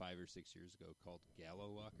 5 or 6 years ago called Gallow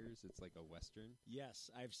Walkers. It's like a Western. Yes,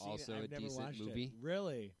 I've seen also it. I've a never decent watched movie. It.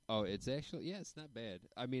 Really? Oh, it's actually, yeah, it's not bad.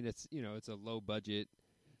 I mean, it's, it's a low budget,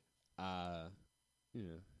 but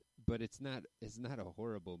it's not a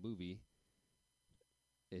horrible movie.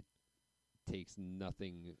 It takes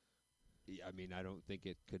nothing. I mean, I don't think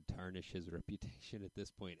it could tarnish his reputation at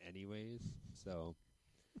this point anyways. So,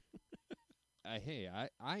 I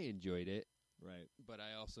enjoyed it. Right. But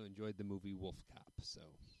I also enjoyed the movie Wolf Cop, so.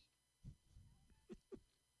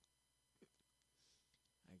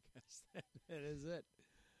 I guess that is it.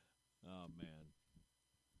 Oh, man.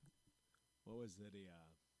 What was it?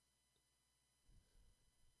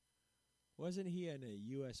 Wasn't he in a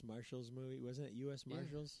U.S. Marshals movie? Wasn't it U.S.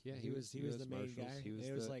 Marshals? Yeah, he was the main guy.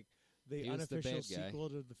 It was like the unofficial sequel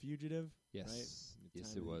to The Fugitive. Yes, right?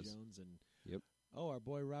 Yes, it was. Jones and yep. Oh, our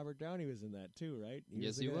boy Robert Downey was in that too, right?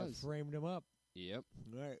 Yes, he was. Framed him up. Yep.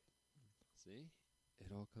 Right. See,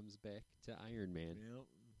 it all comes back to Iron Man. Yep.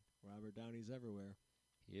 Robert Downey's everywhere.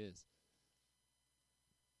 He is.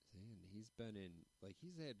 And he's been in, like,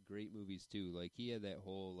 he's had great movies too. Like, he had that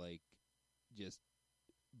whole, like, just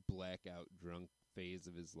blackout drunk phase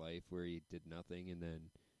of his life where he did nothing, and then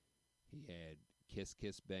he had Kiss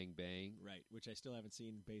Kiss Bang Bang. Right, which I still haven't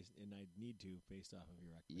seen, and I need to, based off of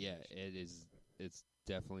your recommendation. Yeah, it is. It's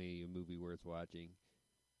definitely a movie worth watching,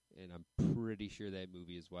 and I'm pretty sure that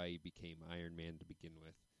movie is why he became Iron Man to begin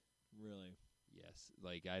with. Really? Yes.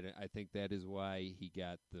 Like, I think that is why he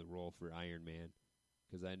got the role for Iron Man,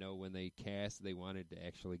 because I know when they cast, they wanted to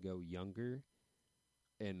actually go younger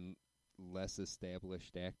and less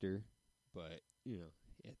established actor, but,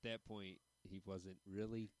 at that point, he wasn't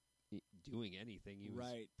really doing anything. He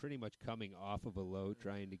was pretty much coming off of a low,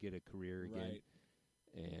 trying to get a career again. Right.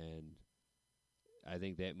 And I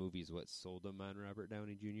think that movie is what sold him on Robert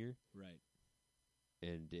Downey Jr. Right.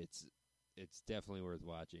 And it's definitely worth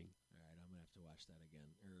watching. All right, I'm going to have to watch that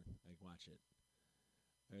again, or watch it.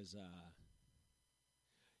 There's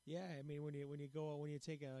yeah, I mean when you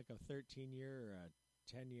take a 13-year or a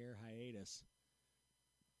 10-year hiatus,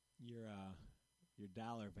 your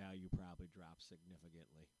dollar value probably drops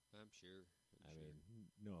significantly. I'm sure. I mean,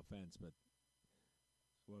 no offense, but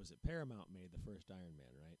what was it? Paramount made the first Iron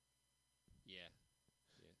Man, right? Yeah.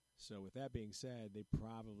 So with that being said, they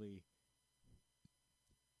probably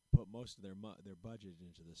put most of their budget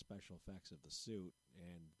into the special effects of the suit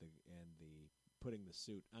and the putting the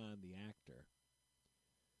suit on the actor.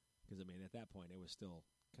 Because, I mean, at that point, it was still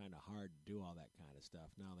kind of hard to do all that kind of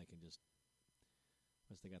stuff. Now they can just,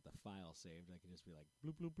 once they got the file saved, they can just be like,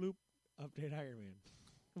 bloop, bloop, bloop, update Iron Man.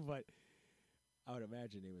 But I would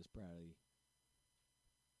imagine it was probably,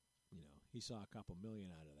 he saw a couple million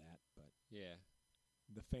out of that, but Yeah.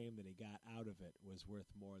 the fame that he got out of it was worth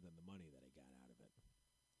more than the money that he got out of it.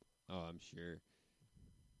 Oh, I'm sure.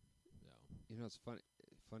 So It's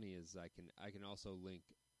funny is I can also link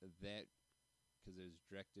that because it was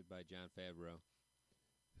directed by Jon Favreau,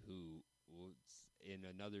 who was in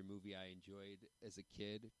another movie I enjoyed as a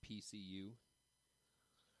kid, PCU.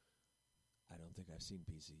 I don't think I've seen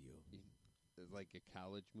PCU. Like a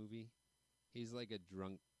college movie. He's like a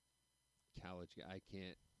drunk college guy. I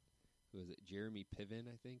can't. Who is it? Jeremy Piven,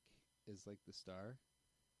 I think, is like the star.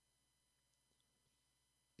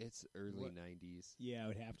 It's early 90s. Yeah, it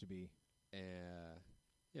would have to be.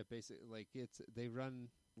 Yeah, basically, like they run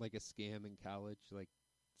like a scam in college, like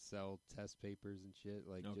sell test papers and shit,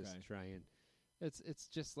 like just trying. It's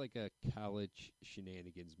just like a college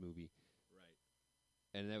shenanigans movie.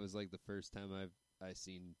 Right. And that was like the first time I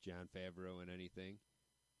seen Jon Favreau in anything.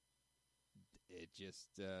 It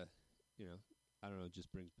just I don't know, it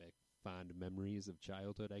just brings back fond memories of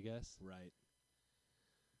childhood, I guess. Right.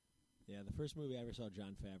 Yeah, the first movie I ever saw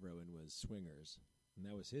Jon Favreau in was Swingers, and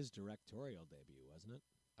that was his directorial debut, wasn't it?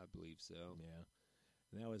 I believe so. Yeah.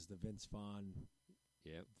 And that was the Vince Vaughn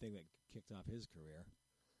thing that kicked off his career.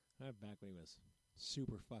 Back when he was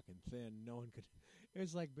super fucking thin, no one could. It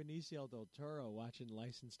was like Benicio del Toro watching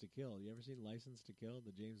License to Kill. You ever seen License to Kill,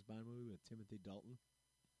 the James Bond movie with Timothy Dalton?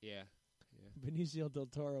 Yeah. Benicio del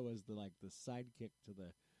Toro was the sidekick to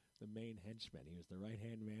the main henchman. He was the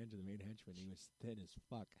right-hand man to the main henchman. He was thin as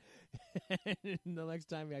fuck. And the next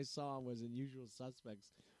time I saw him was in Usual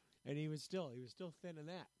Suspects, and he was still thin in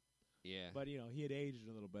that. Yeah. But he had aged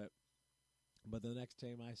a little bit. But the next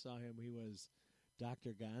time I saw him, he was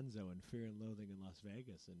Dr. Gonzo in Fear and Loathing in Las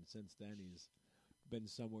Vegas, and since then he's been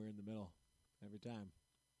somewhere in the middle every time.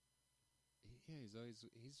 Yeah,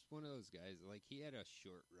 he's one of those guys. Like, he had a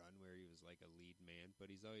short run where he was like a lead man,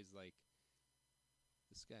 but he's always like,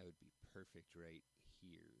 this guy would be perfect right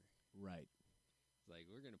here. Right. Like,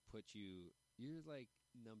 we're gonna put you're like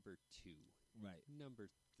number 2. Right. Number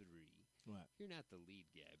 3. What? You're not the lead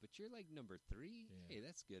guy, but you're like number 3? Yeah. Hey,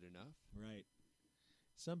 that's good enough. Right.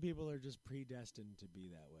 Some people are just predestined to be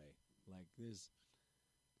that way. Like, there's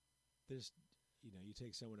you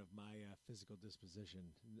take someone of my physical disposition,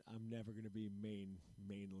 I'm never going to be main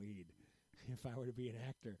lead. If I were to be an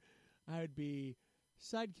actor, I would be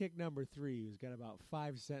sidekick number 3, who's got about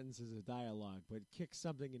 5 sentences of dialogue, but kicks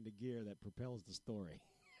something into gear that propels the story.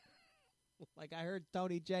 Like, I heard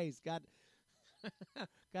Tony J's got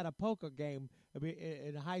a poker game,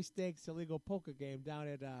 a high-stakes illegal poker game down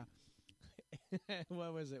at,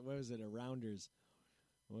 what was it, a Rounders.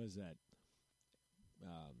 What was that?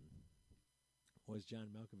 What was John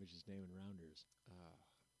Malkovich's name in Rounders?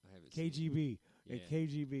 I haven't KGB. Yeah.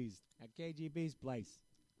 At KGB's place.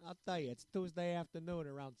 I'll tell you, it's Tuesday afternoon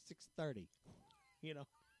around 6:30.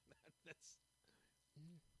 That's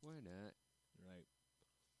why not? Right.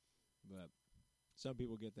 But some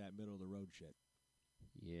people get that middle of the road shit.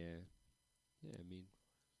 Yeah. Yeah, I mean,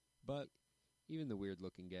 but even the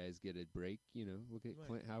weird-looking guys get a break. Look at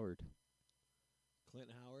Clint Howard. Clint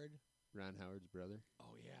Howard? Ron Howard's brother.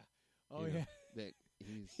 Oh, yeah. Oh, yeah. That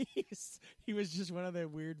he was just one of the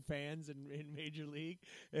weird fans in Major League.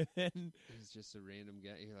 And then he's just a random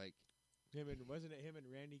guy. You're like... Wasn't it him and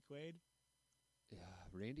Randy Quaid? Yeah,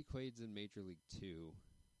 Randy Quaid's in Major League 2.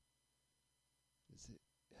 Is it?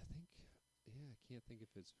 I think... Yeah, I can't think if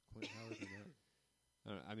it's Clint Howard or not. I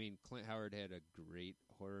don't know. I mean, Clint Howard had a great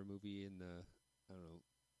horror movie in the... I don't know.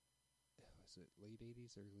 Was it late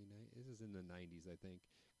 80s, early 90s? This is in the 90s, I think,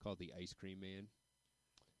 called The Ice Cream Man.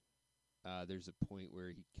 There's a point where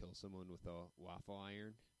he kills someone with a waffle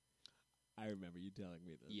iron. I remember you telling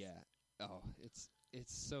me this. Yeah. Oh, it's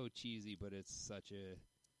so cheesy, but it's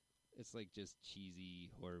like just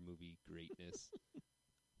cheesy horror movie greatness.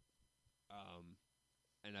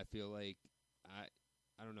 And I feel like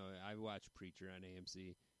I don't know. I watched Preacher on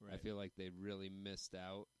AMC. Right. I feel like they really missed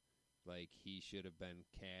out. Like, he should have been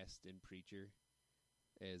cast in Preacher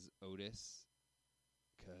as Otis.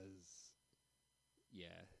 'Cause,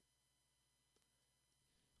 yeah.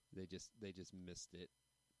 They just missed it.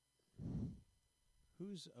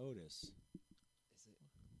 Who's Otis? Is it?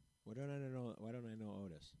 Why don't I know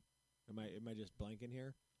Otis? Am I just blanking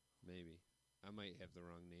here? Maybe. I might have the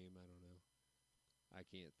wrong name. I don't know. I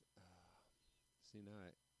can't see now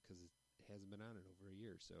because it hasn't been on in over a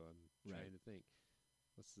year, so I'm trying to think.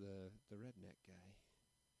 what's the redneck guy?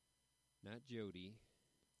 Not Jody.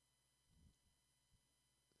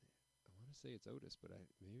 I want to say it's Otis, but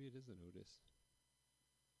maybe it isn't Otis.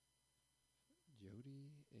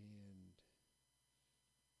 Jody and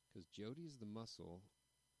because Jody's the muscle,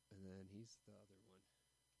 and then he's the other one.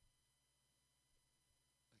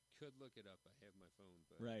 I could look it up. I have my phone,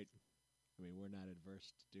 but Right. I mean, we're not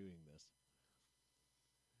adverse to doing this.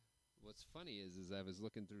 what's funny is I was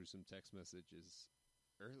looking through some text messages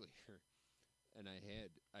earlier, and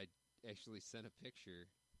I actually sent a picture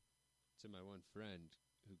to my one friend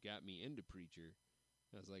who got me into Preacher.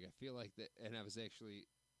 I was like, I feel like that, and I was actually,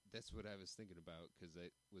 that's what I was thinking about, because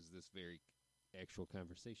it was this very actual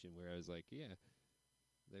conversation where I was like, yeah,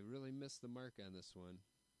 they really missed the mark on this one.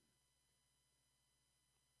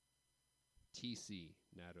 TC,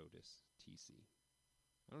 not Otis. TC.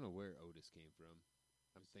 I don't know where Otis came from.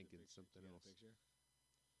 I'm thinking something else. Picture?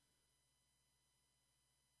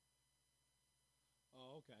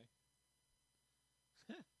 Oh, okay.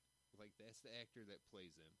 Like, that's the actor that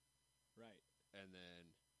plays him. Right. And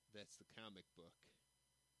then that's the comic book.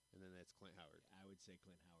 And then that's Clint Howard. I would say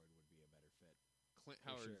Clint Howard would be a better fit. Clint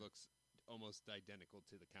Howard looks almost identical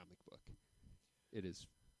to the comic book. It is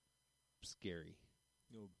scary.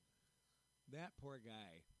 No, that poor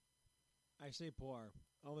guy. I say poor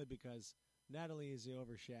only because not only is he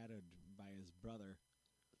overshadowed by his brother,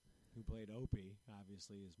 who played Opie,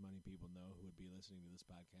 obviously, as many people know who would be listening to this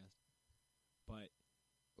podcast, but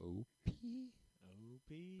Opie?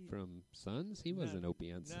 Opie? From Sons? He wasn't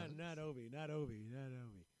Opie on Sons. Not Opie.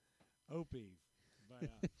 Opie. But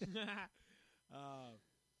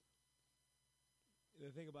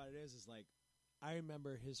the thing about it is like, I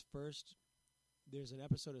remember his first, there's an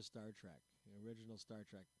episode of Star Trek, the original Star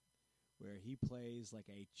Trek, where he plays like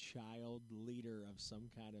a child leader of some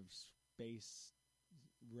kind of space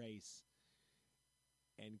race.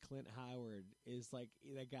 And Clint Howard is like,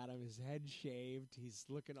 they got him his head shaved. He's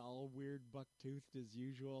looking all weird, buck-toothed as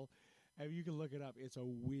usual. And you can look it up. It's a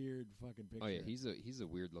weird fucking picture. Oh, yeah, he's a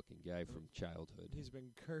weird-looking guy from childhood. He's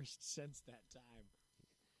been cursed since that time.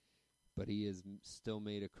 But he has still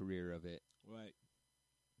made a career of it. Right.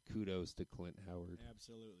 Kudos to Clint Howard.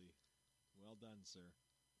 Absolutely. Well done, sir.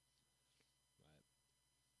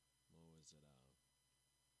 But what was it?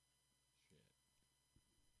 Shit.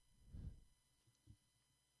 Man.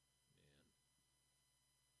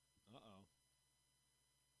 Uh-oh.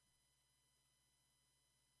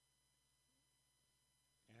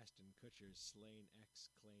 Ashton Kutcher's slain ex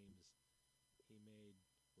claims he made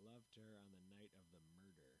love to her on the night of the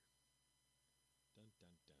murder. Dun,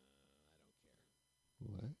 dun, dun. I don't care.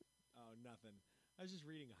 What? Oh, nothing. I was just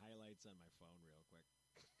reading highlights on my phone real quick.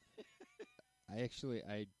 I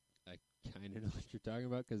kind of know what you're talking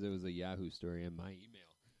about because it was a Yahoo story in my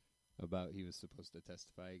email about he was supposed to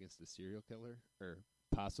testify against a serial killer or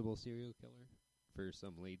possible serial killer for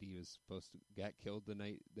some lady who was supposed to got killed the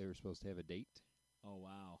night they were supposed to have a date. Oh,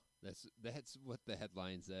 wow. That's what the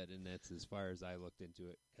headline said, and that's as far as I looked into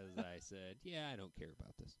it because I said, yeah, I don't care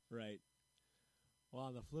about this. Right. Well,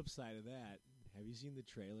 on the flip side of that, have you seen the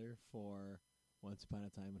trailer for Once Upon a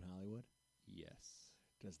Time in Hollywood? Yes.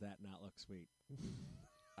 Does that not look sweet?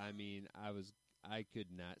 I mean, I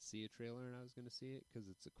could not see a trailer and I was going to see it because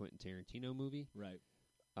it's a Quentin Tarantino movie. Right.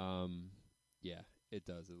 Yeah, it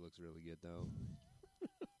does. It looks really good, though.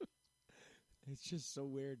 It's just so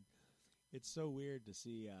weird. It's so weird to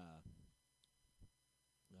see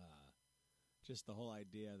just the whole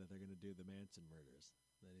idea that they're going to do the Manson murders.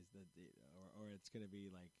 Or it's going to be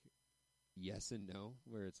like... Yes and no,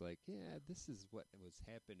 where it's like, yeah, this is what was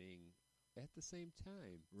happening at the same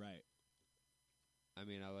time. Right. I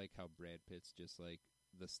mean, I like how Brad Pitt's just like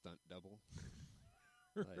the stunt double.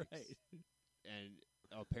 Right. And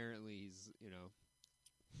apparently he's,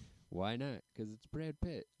 why not? Because it's Brad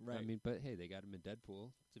Pitt. Right. I mean, but hey, they got him in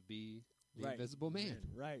Deadpool to be the right. Invisible Man.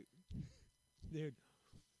 Right. Dude,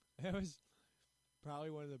 that was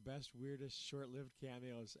probably one of the best, weirdest, short-lived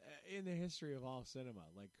cameos in the history of all cinema.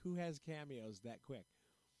 Like, who has cameos that quick?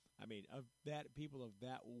 I mean, of that, people of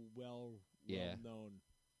that well-known.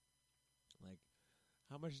 Like,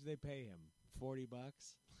 how much did they pay him? $40?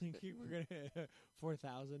 Like, we're gonna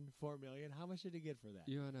 $4,000, $4 million. How much did he get for that?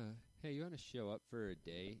 You wanna show up for a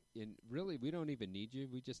day? And really, we don't even need you.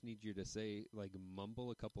 We just need you to say, like, mumble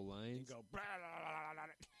a couple lines. And go, blah, blah, blah, blah,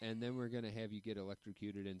 blah. And then we're gonna have you get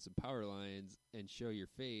electrocuted in some power lines and show your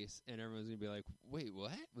face, and everyone's gonna be like, "Wait,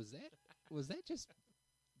 what was that? Was that just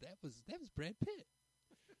that was Brad Pitt?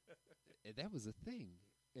 That was a thing,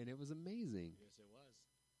 and it was amazing." Yes, it was.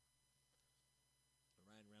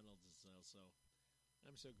 Ryan Reynolds is also.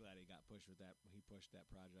 I'm so glad he got pushed with that. He pushed that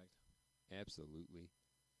project. Absolutely.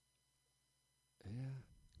 Yeah.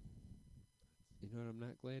 You know what I'm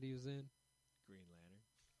not glad he was in? Green Lantern.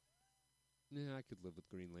 Yeah, I could live with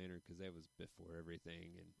Green Lantern because that was before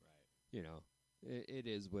everything. And, Right. you know, it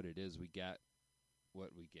is what it is. We got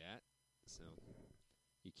what we got. So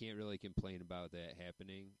you can't really complain about that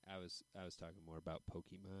happening. I was talking more about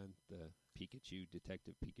Pokemon, the Pikachu,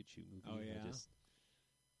 Detective Pikachu movie. Oh, yeah?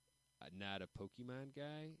 I'm not a Pokemon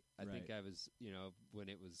guy. I Right. think I was, when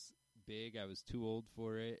it was big, I was too old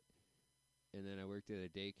for it. And then I worked at a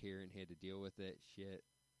daycare and had to deal with that shit.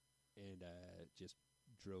 And just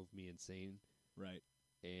drove me insane. Right.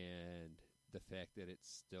 And the fact that it's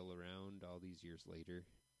still around all these years later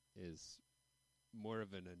is more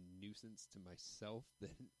of a nuisance to myself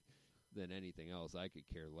than anything else. I could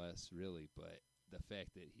care less, really. But the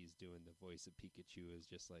fact that he's doing the voice of Pikachu is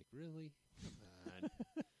just like, really? Come on.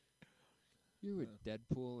 You're with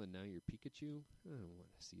Deadpool and now you're Pikachu? I don't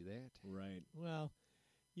want to see that. Right. Well,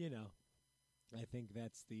 I think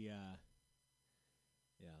that's the,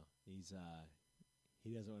 he's,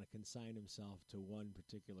 he doesn't want to consign himself to one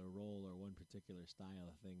particular role or one particular style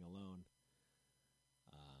of thing alone.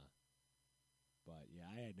 But yeah,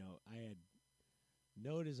 I had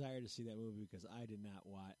no desire to see that movie because I did not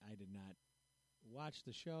watch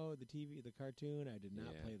the show, the TV, the cartoon. I did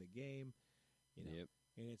not play the game. Yep.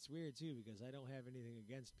 And it's weird too because I don't have anything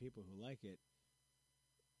against people who like it.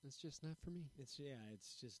 It's just not for me. It's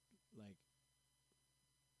just like,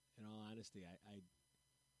 in all honesty, I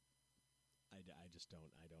just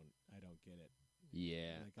don't get it.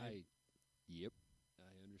 Yeah, like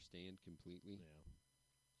I understand completely. Yeah.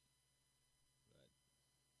 But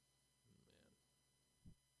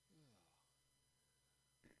man,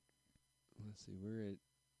 Let's see,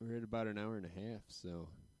 we're at about an hour and a half, so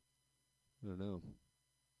I don't know.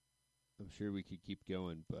 I'm sure we could keep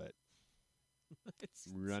going, but it's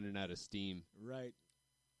running out of steam. Right.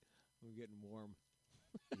 I'm getting warm.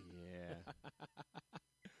 Yeah.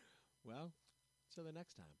 Well, till the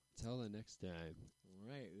next time. Till the next time. All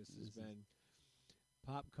right. This has been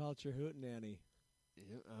Pop Culture Hootenanny.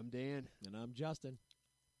 Yeah, I'm Dan. And I'm Justin.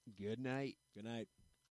 Good night. Good night.